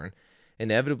were born,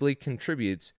 inevitably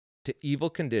contributes to evil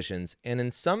conditions and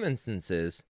in some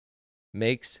instances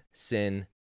makes sin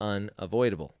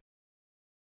unavoidable.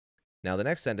 Now the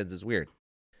next sentence is weird.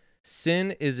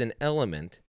 Sin is an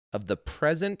element of the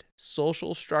present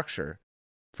social structure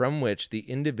from which the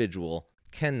individual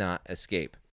cannot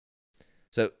escape.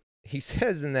 So he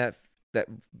says in that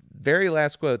very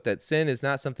last quote that sin is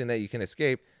not something that you can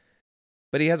escape,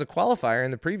 but he has a qualifier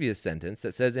in the previous sentence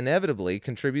that says inevitably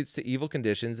contributes to evil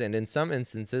conditions and in some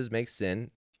instances makes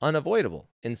sin unavoidable.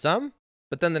 In some,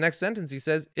 but then the next sentence he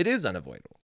says it is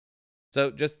unavoidable.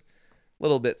 So just a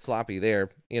little bit sloppy there,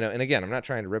 and again, I'm not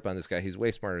trying to rip on this guy. He's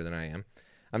way smarter than I am.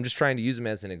 I'm just trying to use him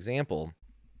as an example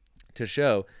to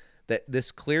show that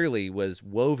this clearly was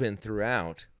woven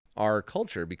throughout our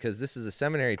culture, because this is a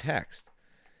seminary text.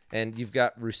 And you've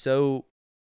got Rousseau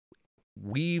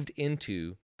weaved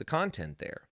into the content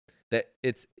there, that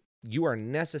you are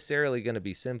necessarily going to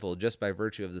be sinful just by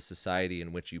virtue of the society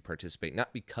in which you participate,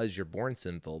 not because you're born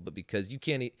sinful, but because you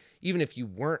can't, even if you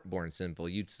weren't born sinful,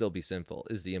 you'd still be sinful,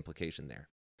 is the implication there.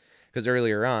 Because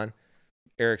earlier on,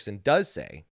 Erickson does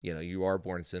say, you are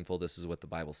born sinful. This is what the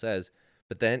Bible says.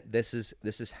 But then this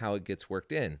is how it gets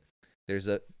worked in.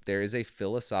 There is a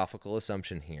philosophical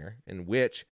assumption here in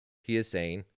which he is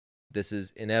saying this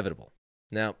is inevitable.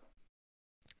 Now,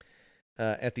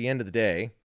 at the end of the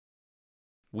day,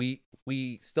 we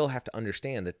still have to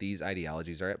understand that these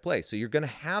ideologies are at play. So you're going to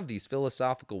have these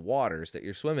philosophical waters that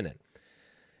you're swimming in.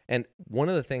 And one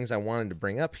of the things I wanted to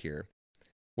bring up here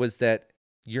was that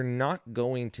you're not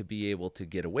going to be able to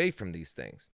get away from these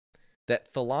things.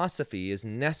 That philosophy is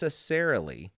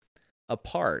necessarily a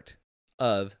part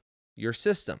of your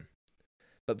system.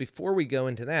 But before we go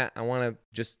into that, I want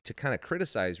to kind of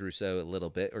criticize Rousseau a little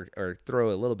bit or throw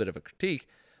a little bit of a critique.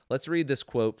 Let's read this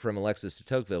quote from Alexis de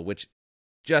Tocqueville, which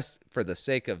just for the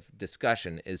sake of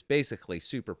discussion is basically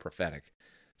super prophetic.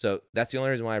 So that's the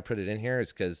only reason why I put it in here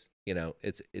is because,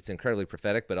 it's incredibly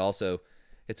prophetic, but also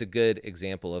it's a good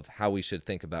example of how we should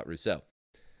think about Rousseau.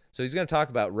 So he's going to talk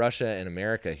about Russia and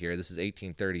America here. This is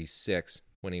 1836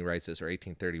 when he writes this, or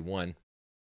 1831,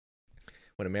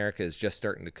 when America is just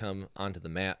starting to come onto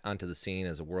the scene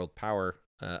as a world power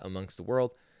amongst the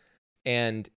world.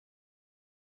 And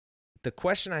the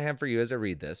question I have for you as I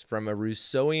read this, from a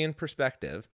Rousseauian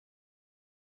perspective,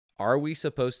 are we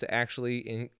supposed to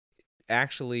actually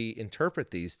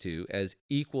interpret these two as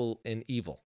equal in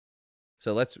evil?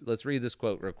 So let's read this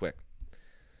quote real quick.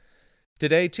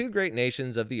 Today, two great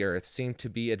nations of the earth seem to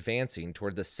be advancing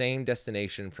toward the same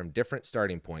destination from different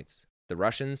starting points, the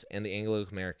Russians and the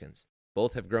Anglo-Americans.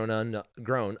 Both have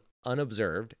grown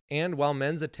unobserved, and while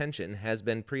men's attention has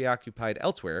been preoccupied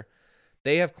elsewhere,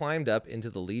 they have climbed up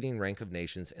into the leading rank of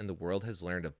nations, and the world has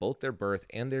learned of both their birth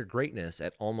and their greatness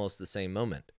at almost the same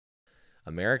moment.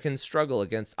 Americans struggle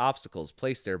against obstacles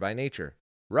placed there by nature.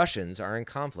 Russians are in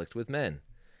conflict with men.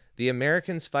 The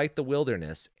Americans fight the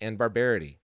wilderness and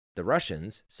barbarity. The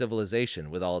Russians,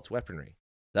 civilization with all its weaponry.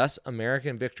 Thus,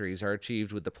 American victories are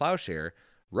achieved with the plowshare,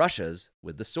 Russia's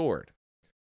with the sword.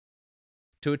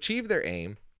 To achieve their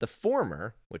aim, the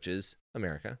former, which is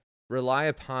America, rely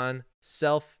upon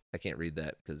I can't read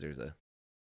that because there's a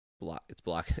block, it's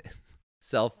blocked.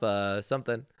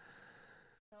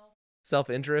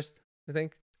 Self-interest, I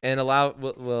think, and allow,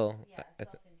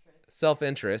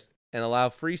 self-interest, and allow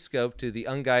free scope to the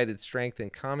unguided strength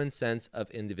and common sense of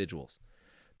individuals.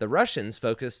 The Russians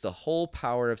focus the whole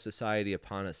power of society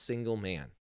upon a single man.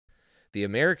 The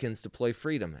Americans deploy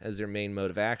freedom as their main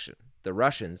mode of action. The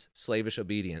Russians, slavish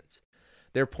obedience.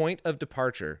 Their point of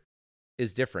departure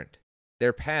is different.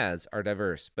 Their paths are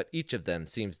diverse, but each of them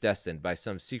seems destined by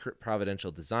some secret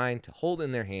providential design to hold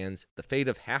in their hands the fate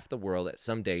of half the world at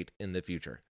some date in the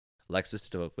future. Alexis de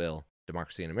Tocqueville,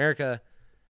 Democracy in America,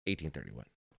 1831.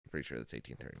 I'm pretty sure that's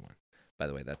 1831. By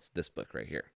the way, that's this book right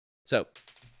here. So,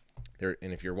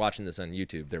 and if you're watching this on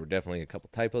YouTube, there were definitely a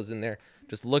couple typos in there.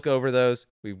 Just look over those.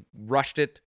 We rushed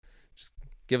it. Just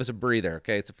give us a breather,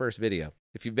 okay? It's the first video.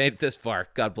 If you've made it this far,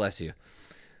 God bless you.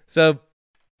 So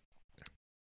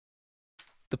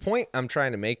the point I'm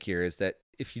trying to make here is that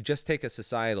if you just take a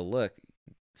societal look,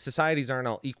 societies aren't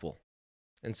all equal.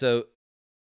 And so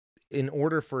in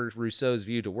order for Rousseau's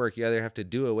view to work, you either have to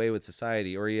do away with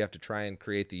society or you have to try and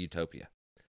create the utopia.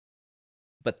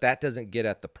 But that doesn't get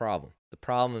at the problem. The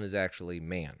problem is actually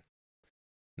man.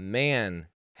 Man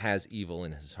has evil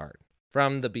in his heart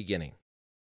from the beginning.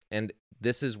 And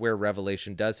this is where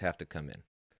revelation does have to come in.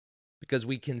 Because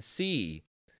we can see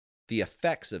the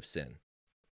effects of sin,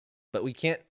 but we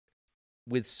can't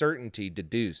with certainty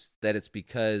deduce that it's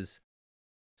because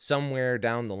somewhere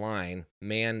down the line,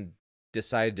 man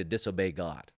decided to disobey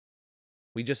God.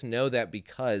 We just know that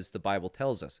because the Bible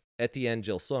tells us. Etienne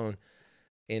Gilson,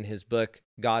 in his book,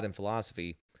 God and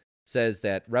Philosophy, says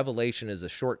that revelation is a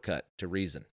shortcut to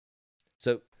reason.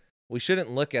 So we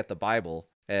shouldn't look at the Bible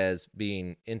as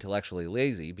being intellectually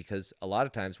lazy, because a lot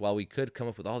of times, while we could come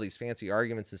up with all these fancy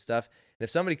arguments and stuff, and if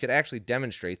somebody could actually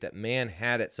demonstrate that man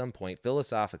had at some point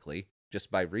philosophically, just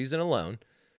by reason alone,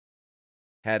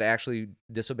 had actually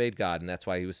disobeyed God and that's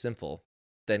why he was sinful,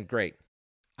 then great.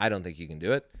 I don't think you can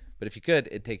do it, but if you could,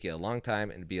 it'd take you a long time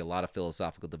and it'd be a lot of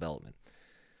philosophical development.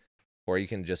 Or you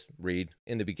can just read,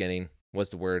 in the beginning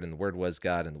was the Word, and the Word was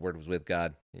God, and the Word was with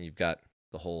God, and you've got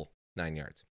the whole 9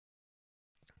 yards.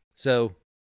 So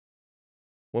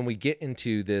when we get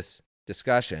into this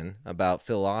discussion about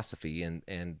philosophy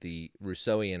and the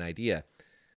Rousseauian idea,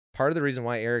 part of the reason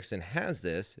why Erickson has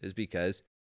this is because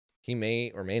he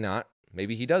may or may not,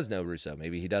 maybe he does know Rousseau,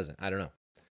 maybe he doesn't, I don't know.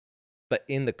 But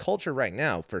in the culture right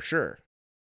now, for sure,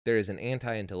 there is an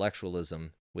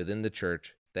anti-intellectualism within the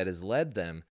church that has led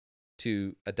them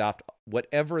to adopt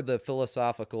whatever the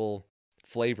philosophical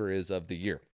flavor is of the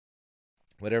year.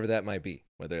 whatever that might be,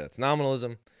 whether that's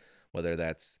nominalism, whether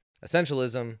that's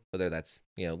essentialism, whether that's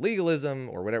legalism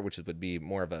or whatever, which would be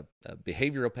more of a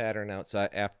behavioral pattern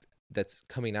that's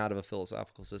coming out of a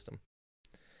philosophical system.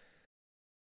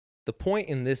 The point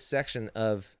in this section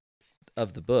of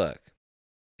the book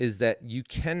is that you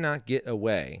cannot get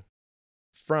away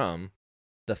from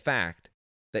the fact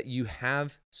that you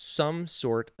have some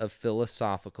sort of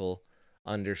philosophical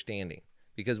understanding.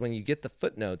 Because when you get the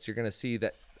footnotes, you're going to see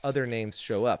that other names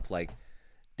show up, like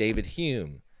David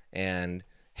Hume and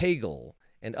Hegel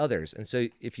and others. And so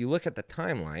if you look at the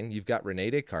timeline, you've got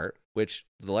René Descartes, which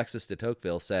Alexis de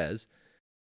Tocqueville says,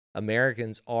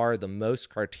 Americans are the most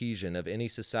Cartesian of any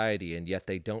society, and yet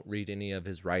they don't read any of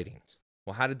his writings.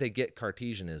 Well, how did they get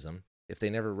Cartesianism if they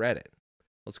never read it?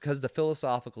 Well, it's because the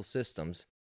philosophical systems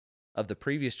of the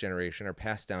previous generation are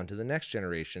passed down to the next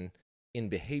generation in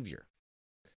behavior.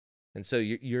 And so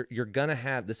you're going to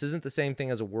have, this isn't the same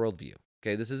thing as a worldview.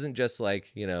 Okay, this isn't just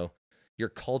like, your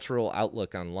cultural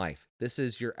outlook on life. This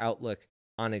is your outlook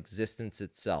on existence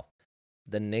itself,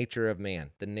 the nature of man,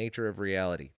 the nature of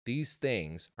reality. These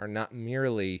things are not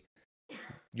merely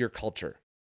your culture.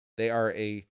 They are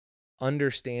a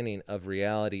understanding of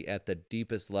reality at the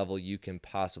deepest level you can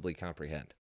possibly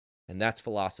comprehend. And that's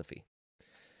philosophy.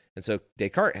 And so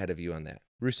Descartes had a view on that.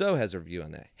 Rousseau has a view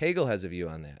on that. Hegel has a view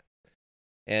on that.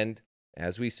 And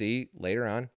as we see later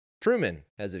on, Truman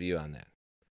has a view on that.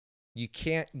 You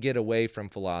can't get away from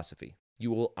philosophy.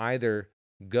 You will either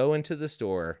go into the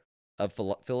store of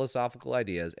philosophical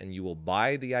ideas and you will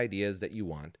buy the ideas that you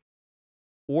want,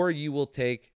 or you will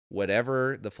take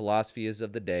whatever the philosophy is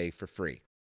of the day for free.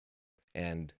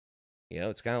 And,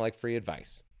 it's kind of like free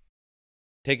advice.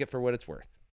 Take it for what it's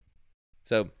worth.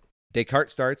 So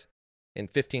Descartes starts in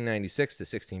 1596 to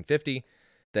 1650.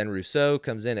 Then Rousseau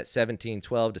comes in at 1712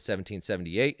 to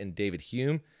 1778, and David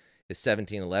Hume is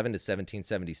 1711 to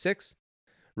 1776.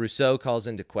 Rousseau calls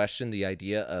into question the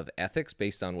idea of ethics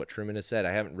based on what Truman has said.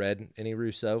 I haven't read any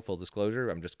Rousseau, full disclosure.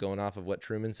 I'm just going off of what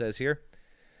Truman says here.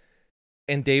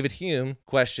 And David Hume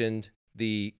questioned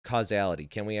the causality.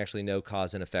 Can we actually know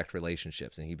cause and effect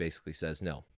relationships? And he basically says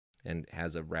no, and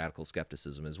has a radical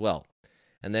skepticism as well.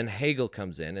 And then Hegel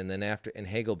comes in, and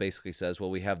Hegel basically says, well,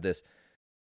 we have this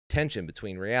tension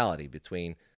between reality,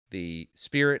 between the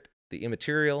spirit, the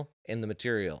immaterial, and the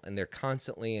material, and they're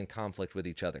constantly in conflict with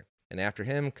each other. And after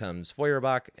him comes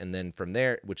Feuerbach, and then from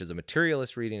there, which is a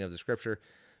materialist reading of the scripture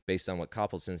based on what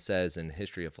Coppelson says in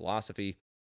History of Philosophy.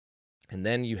 And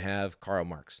then you have Karl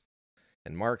Marx.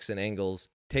 And Marx and Engels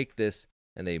take this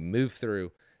and they move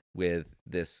through with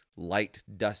this light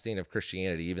dusting of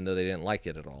Christianity, even though they didn't like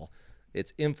it at all.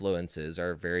 Its influences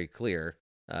are very clear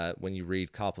when you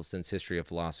read Coppelson's History of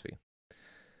Philosophy.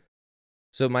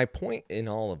 So my point in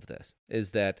all of this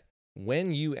is that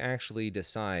when you actually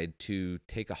decide to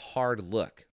take a hard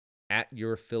look at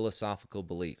your philosophical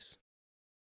beliefs,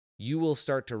 you will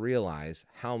start to realize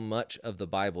how much of the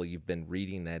Bible you've been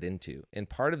reading that into. And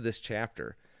part of this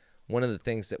chapter, one of the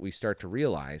things that we start to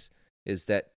realize is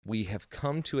that we have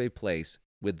come to a place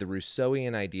with the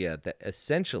Rousseauian idea that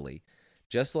essentially,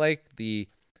 just like the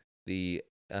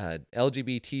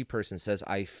LGBT person says,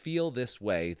 I feel this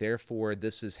way, therefore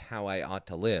this is how I ought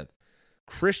to live,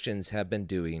 Christians have been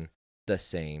doing the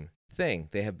same thing.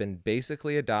 They have been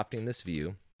basically adopting this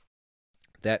view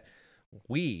that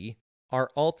we are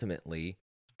ultimately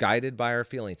guided by our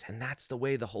feelings, and that's the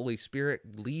way the Holy Spirit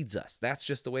leads us. That's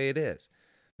just the way it is.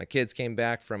 My kids came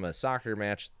back from a soccer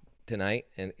match tonight,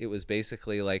 and it was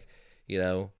basically like,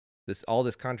 all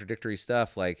this contradictory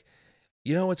stuff, like,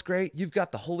 what's great? You've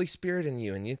got the Holy Spirit in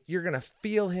you, and you're going to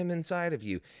feel him inside of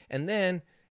you. And then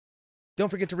don't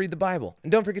forget to read the Bible,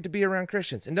 and don't forget to be around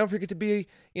Christians, and don't forget to be,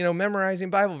 memorizing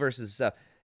Bible verses and stuff,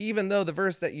 even though the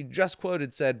verse that you just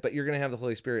quoted said, but you're going to have the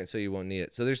Holy Spirit, and so you won't need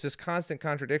it. So there's this constant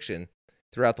contradiction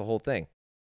throughout the whole thing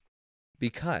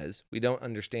because we don't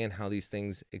understand how these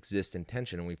things exist in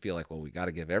tension, and we feel like, well, we got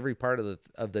to give every part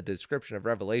of the description of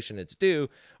Revelation its due,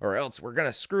 or else we're going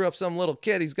to screw up some little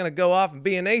kid. He's going to go off and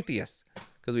be an atheist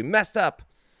because we messed up.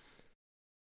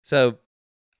 So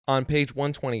on page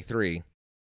 123,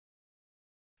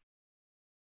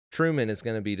 Truman is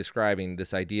going to be describing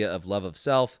this idea of love of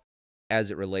self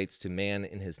as it relates to man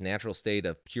in his natural state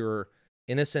of pure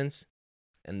innocence.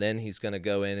 And then he's going to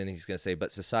go in and he's going to say,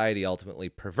 but society ultimately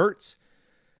perverts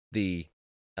the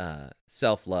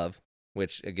self-love,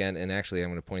 which again, and actually I'm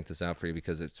going to point this out for you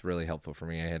because it's really helpful for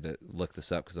me. I had to look this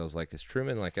up because I was like, is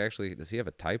Truman, actually, does he have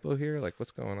a typo here?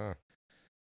 What's going on?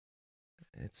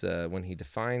 It's when he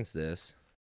defines this.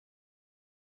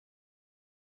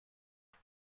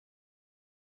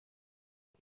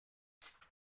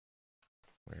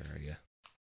 Where are you?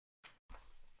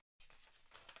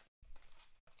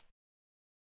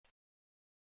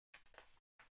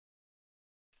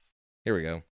 Here we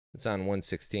go. It's on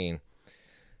 116.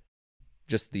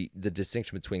 Just the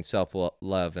distinction between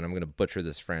self-love, and I'm going to butcher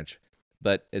this French,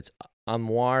 but it's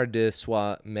amour de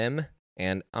soi-même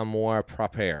and amour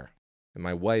propre. And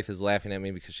my wife is laughing at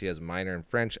me because she has a minor in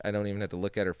French. I don't even have to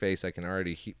look at her face. I can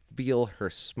already feel her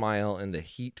smile and the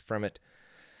heat from it.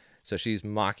 So she's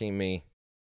mocking me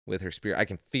with her spirit. I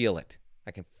can feel it.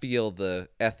 I can feel the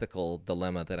ethical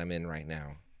dilemma that I'm in right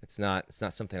now. It's not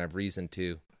something I've reasoned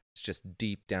to. It's just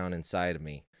deep down inside of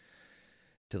me,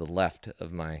 to the left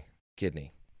of my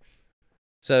kidney.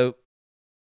 So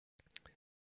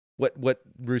what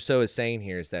Rousseau is saying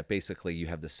here is that basically you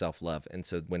have the self-love. And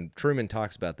so when Truman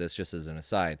talks about this, just as an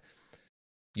aside,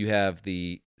 you have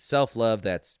the self-love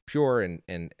that's pure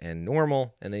and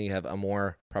normal, and then you have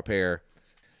amour propre.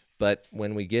 But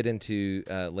when we get into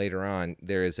later on,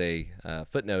 there is a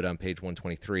footnote on page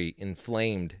 123.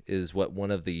 Inflamed is what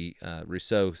one of the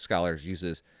Rousseau scholars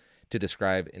uses to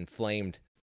describe inflamed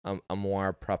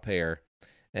amour propre.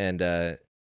 And man,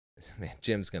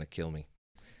 Jim's going to kill me.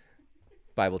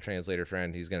 Bible translator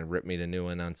friend, he's going to rip me a new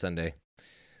one on Sunday.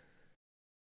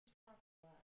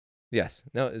 Yes.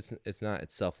 No, it's not.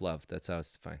 It's self-love. That's how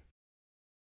it's defined.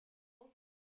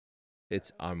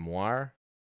 It's amour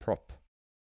propre.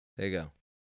 There you go.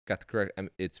 Got the correct.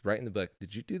 It's right in the book.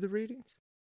 Did you do the readings?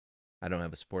 I don't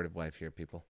have a supportive wife here,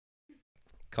 people.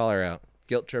 Call her out.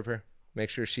 Guilt trip her. Make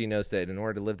sure she knows that in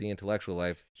order to live the intellectual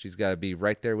life, she's got to be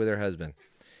right there with her husband.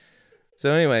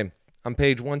 So anyway, on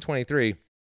page 123,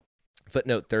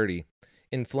 footnote 30,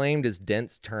 inflamed is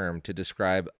dense term to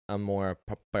describe amour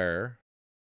propre.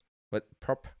 What?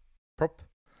 Prop?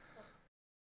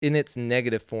 In its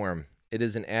negative form. It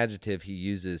is an adjective he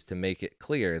uses to make it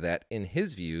clear that, in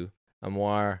his view,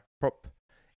 amour propre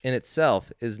in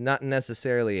itself is not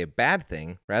necessarily a bad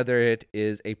thing. Rather, it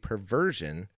is a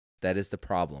perversion that is the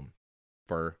problem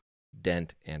for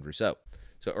Dent and Rousseau.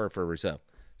 For Rousseau.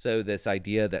 So this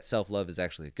idea that self-love is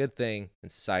actually a good thing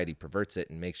and society perverts it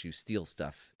and makes you steal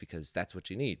stuff because that's what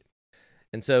you need.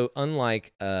 And so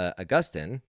unlike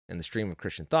Augustine and the stream of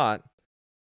Christian thought,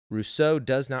 Rousseau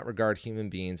does not regard human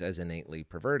beings as innately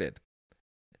perverted.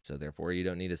 So therefore, you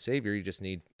don't need a savior, you just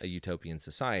need a utopian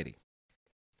society.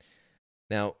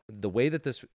 Now, the way that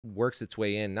this works its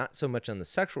way in, not so much on the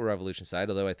sexual revolution side,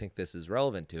 although I think this is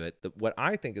relevant to it, what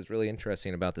I think is really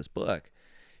interesting about this book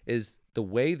is the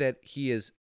way that he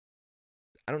is,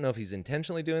 I don't know if he's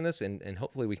intentionally doing this, and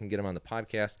hopefully we can get him on the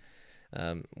podcast.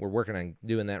 We're working on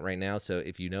doing that right now, so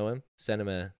if you know him, send him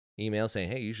an email saying,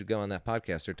 hey, you should go on that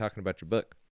podcast. They're talking about your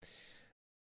book.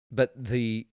 But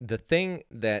the thing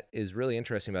that is really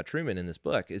interesting about Truman in this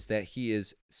book is that he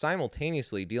is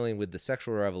simultaneously dealing with the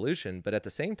sexual revolution, but at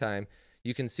the same time,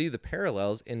 you can see the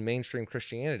parallels in mainstream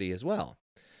Christianity as well.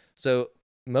 So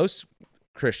most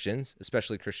Christians,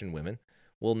 especially Christian women,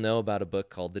 will know about a book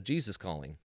called The Jesus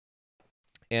Calling.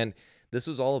 And this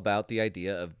was all about the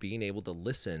idea of being able to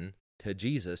listen to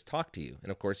Jesus talk to you.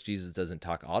 And of course, Jesus doesn't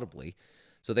talk audibly.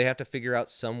 So they have to figure out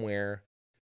somewhere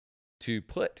to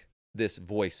put this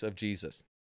voice of Jesus.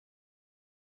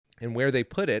 And where they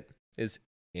put it is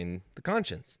in the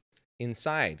conscience,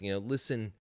 inside,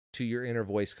 listen to your inner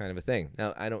voice kind of a thing.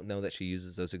 Now, I don't know that she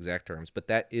uses those exact terms, but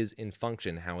that is in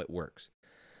function how it works.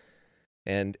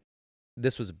 And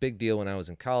this was a big deal when I was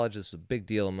in college. This was a big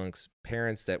deal amongst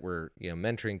parents that were,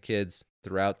 mentoring kids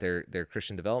throughout their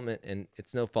Christian development. And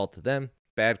it's no fault to them.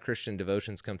 Bad Christian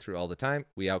devotions come through all the time.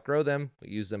 We outgrow them. We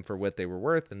use them for what they were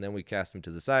worth, and then we cast them to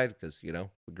the side because,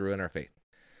 we grew in our faith.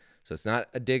 So it's not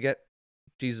a dig at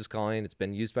Jesus Calling. It's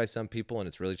been used by some people, and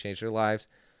it's really changed their lives.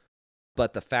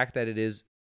 But the fact that it is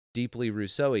deeply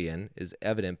Rousseauian is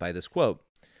evident by this quote.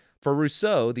 For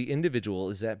Rousseau, the individual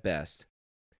is at best,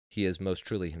 he is most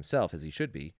truly himself, as he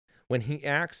should be, when he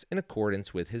acts in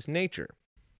accordance with his nature.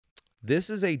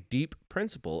 This is a deep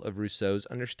principle of Rousseau's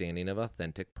understanding of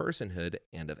authentic personhood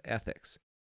and of ethics.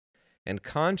 And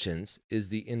conscience is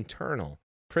the internal,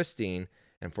 pristine,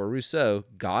 and for Rousseau,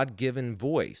 God-given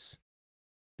voice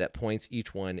that points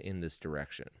each one in this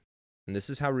direction. And this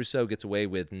is how Rousseau gets away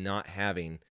with not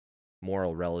having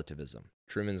moral relativism.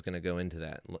 Truman's going to go into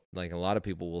that. Like a lot of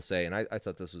people will say, and I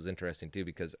thought this was interesting too,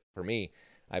 because for me,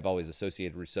 I've always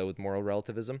associated Rousseau with moral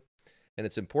relativism. And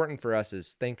it's important for us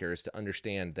as thinkers to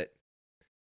understand that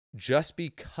just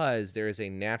because there is a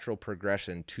natural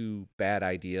progression to bad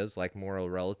ideas like moral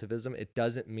relativism, it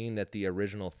doesn't mean that the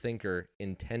original thinker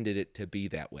intended it to be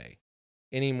that way,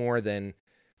 any more than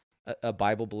a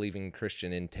Bible-believing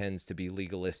Christian intends to be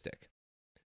legalistic.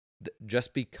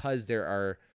 Just because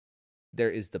there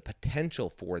is the potential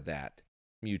for that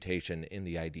mutation in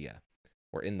the idea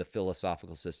or in the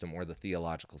philosophical system or the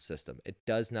theological system, it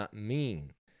does not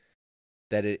mean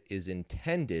that it is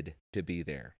intended to be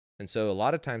there. And so a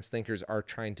lot of times thinkers are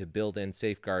trying to build in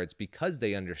safeguards because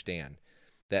they understand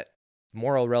that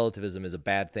moral relativism is a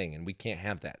bad thing and we can't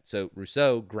have that. So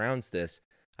Rousseau grounds this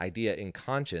idea in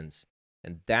conscience,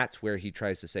 and that's where he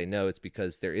tries to say, no, it's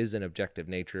because there is an objective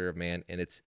nature of man, and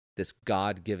it's this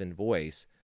God-given voice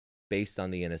based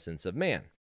on the innocence of man.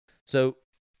 So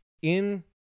in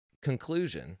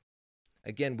conclusion,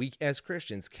 again, we as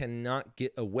Christians cannot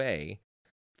get away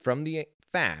from the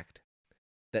fact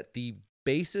that the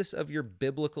basis of your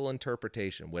biblical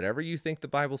interpretation, whatever you think the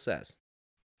Bible says,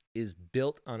 is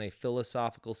built on a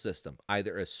philosophical system,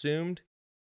 either assumed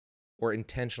or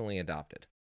intentionally adopted.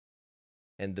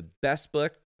 And the best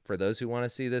book for those who want to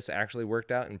see this actually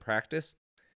worked out in practice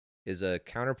is a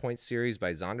Counterpoint series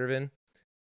by Zondervan,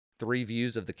 3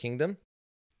 Views of the Kingdom.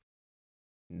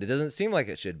 It doesn't seem like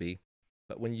it should be,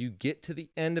 but when you get to the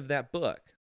end of that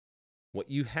book, what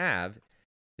you have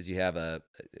is you have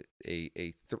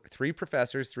three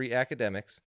professors, 3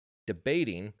 academics,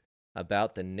 debating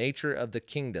about the nature of the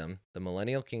kingdom, the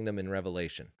millennial kingdom in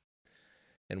Revelation.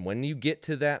 And when you get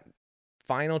to that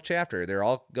final chapter, they're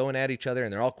all going at each other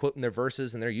and they're all quoting their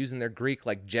verses and they're using their Greek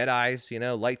like Jedis,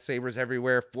 lightsabers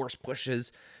everywhere, force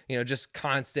pushes, just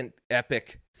constant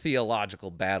epic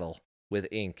theological battle with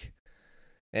ink.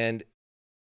 And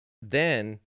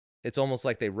then it's almost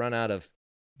like they run out of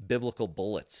biblical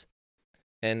bullets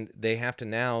and they have to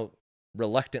now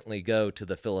reluctantly go to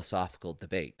the philosophical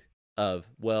debate of,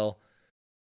 well,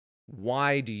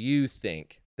 why do you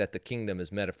think that the kingdom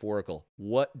is metaphorical?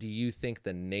 What do you think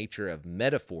the nature of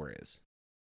metaphor is?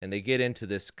 And they get into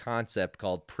this concept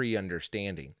called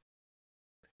pre-understanding.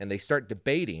 And they start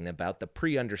debating about the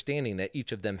pre-understanding that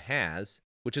each of them has,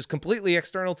 which is completely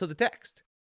external to the text.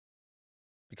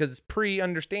 Because it's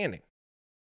pre-understanding,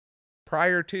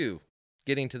 prior to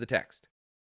getting to the text.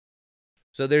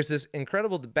 So there's this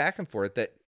incredible back and forth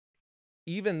that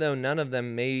even though none of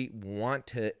them may want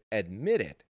to admit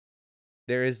it,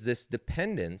 there is this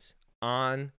dependence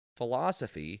on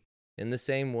philosophy in the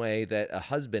same way that a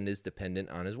husband is dependent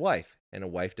on his wife and a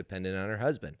wife dependent on her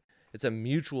husband. It's a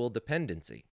mutual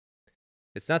dependency.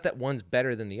 It's not that one's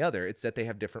better than the other, it's that they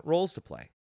have different roles to play.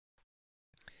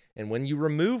 And when you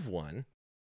remove one,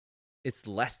 it's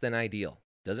less than ideal.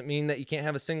 Doesn't mean that you can't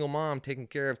have a single mom taking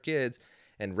care of kids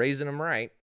and raising them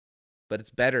right, but it's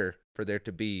better for there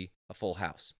to be a full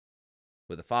house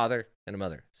with a father and a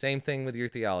mother. Same thing with your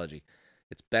theology.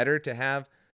 It's better to have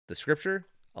the scripture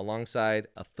alongside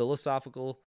a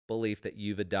philosophical belief that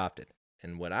you've adopted.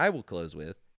 And what I will close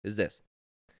with is this.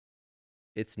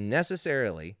 It's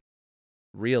necessarily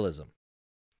realism.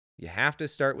 You have to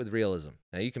start with realism.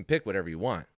 Now, you can pick whatever you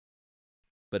want,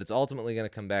 but it's ultimately going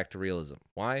to come back to realism.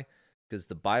 Why? Because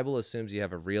the Bible assumes you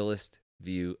have a realist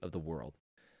view of the world.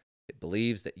 It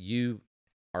believes that you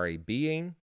are a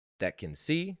being that can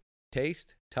see,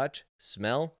 taste, touch,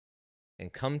 smell,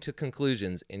 and come to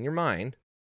conclusions in your mind,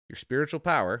 your spiritual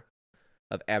power,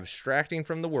 of abstracting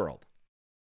from the world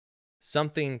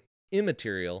something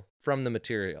immaterial from the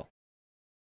material.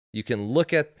 You can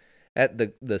look at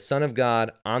the Son of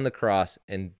God on the cross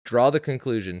and draw the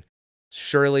conclusion,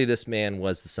 surely this man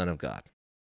was the Son of God.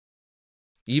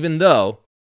 Even though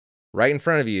right in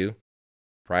front of you,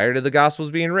 prior to the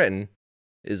Gospels being written,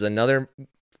 is another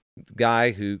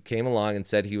guy who came along and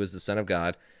said he was the Son of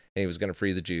God and he was going to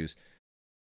free the Jews.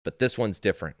 But this one's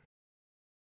different.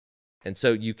 And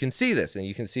so you can see this, and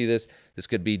you can see this. This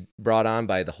could be brought on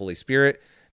by the Holy Spirit,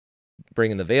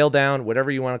 bringing the veil down,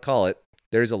 whatever you want to call it.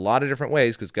 There's a lot of different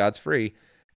ways, because God's free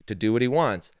to do what he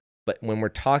wants. But when we're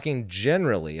talking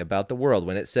generally about the world,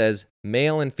 when it says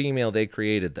male and female, he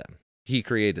created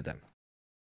them,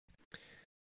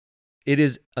 it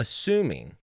is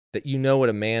assuming that you know what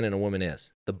a man and a woman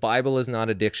is. The Bible is not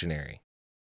a dictionary.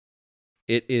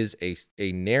 It is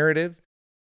a narrative,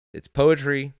 it's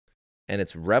poetry, and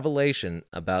it's revelation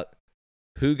about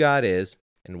who God is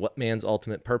and what man's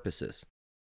ultimate purpose is.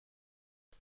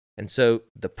 And so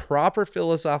the proper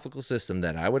philosophical system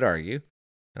that I would argue,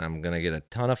 and I'm going to get a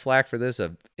ton of flack for this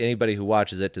of anybody who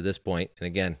watches it to this point, and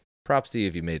again, props to you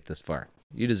if you made it this far.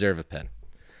 You deserve a pen.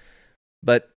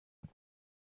 But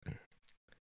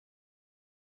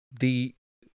the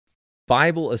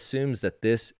Bible assumes that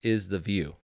this is the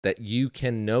view, that you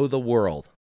can know the world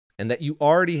and that you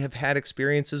already have had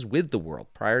experiences with the world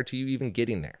prior to you even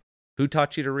getting there. Who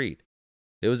taught you to read?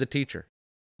 It was a teacher.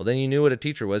 Well, then you knew what a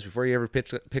teacher was before you ever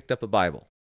picked up a Bible.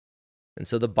 And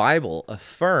so the Bible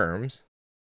affirms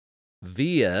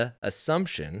via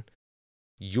assumption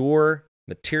your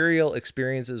material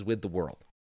experiences with the world.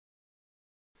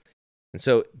 And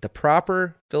so the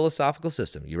proper philosophical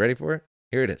system, you ready for it?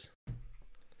 Here it is.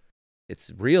 It's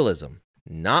realism,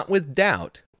 not with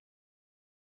doubt,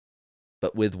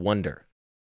 but with wonder.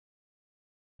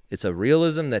 It's a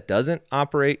realism that doesn't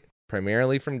operate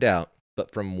primarily from doubt, but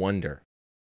from wonder.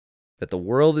 That the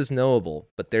world is knowable,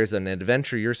 but there's an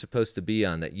adventure you're supposed to be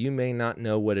on that you may not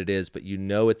know what it is, but you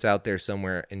know it's out there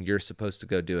somewhere and you're supposed to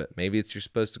go do it. Maybe you're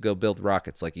supposed to go build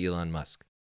rockets like Elon Musk.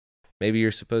 Maybe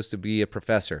you're supposed to be a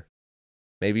professor.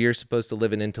 Maybe you're supposed to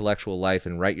live an intellectual life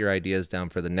and write your ideas down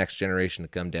for the next generation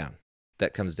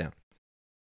that comes down.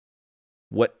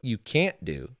 What you can't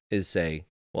do is say,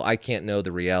 well, I can't know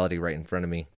the reality right in front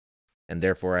of me, and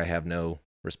therefore I have no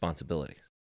responsibilities.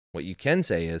 What you can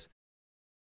say is,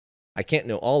 I can't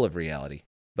know all of reality,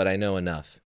 but I know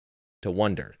enough to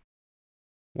wonder,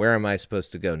 where am I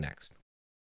supposed to go next?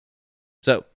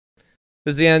 So,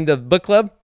 this is the end of book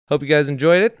club. Hope you guys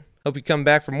enjoyed it. Hope you come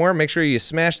back for more. Make sure you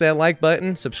smash that like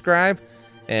button, subscribe,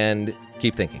 and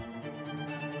keep thinking.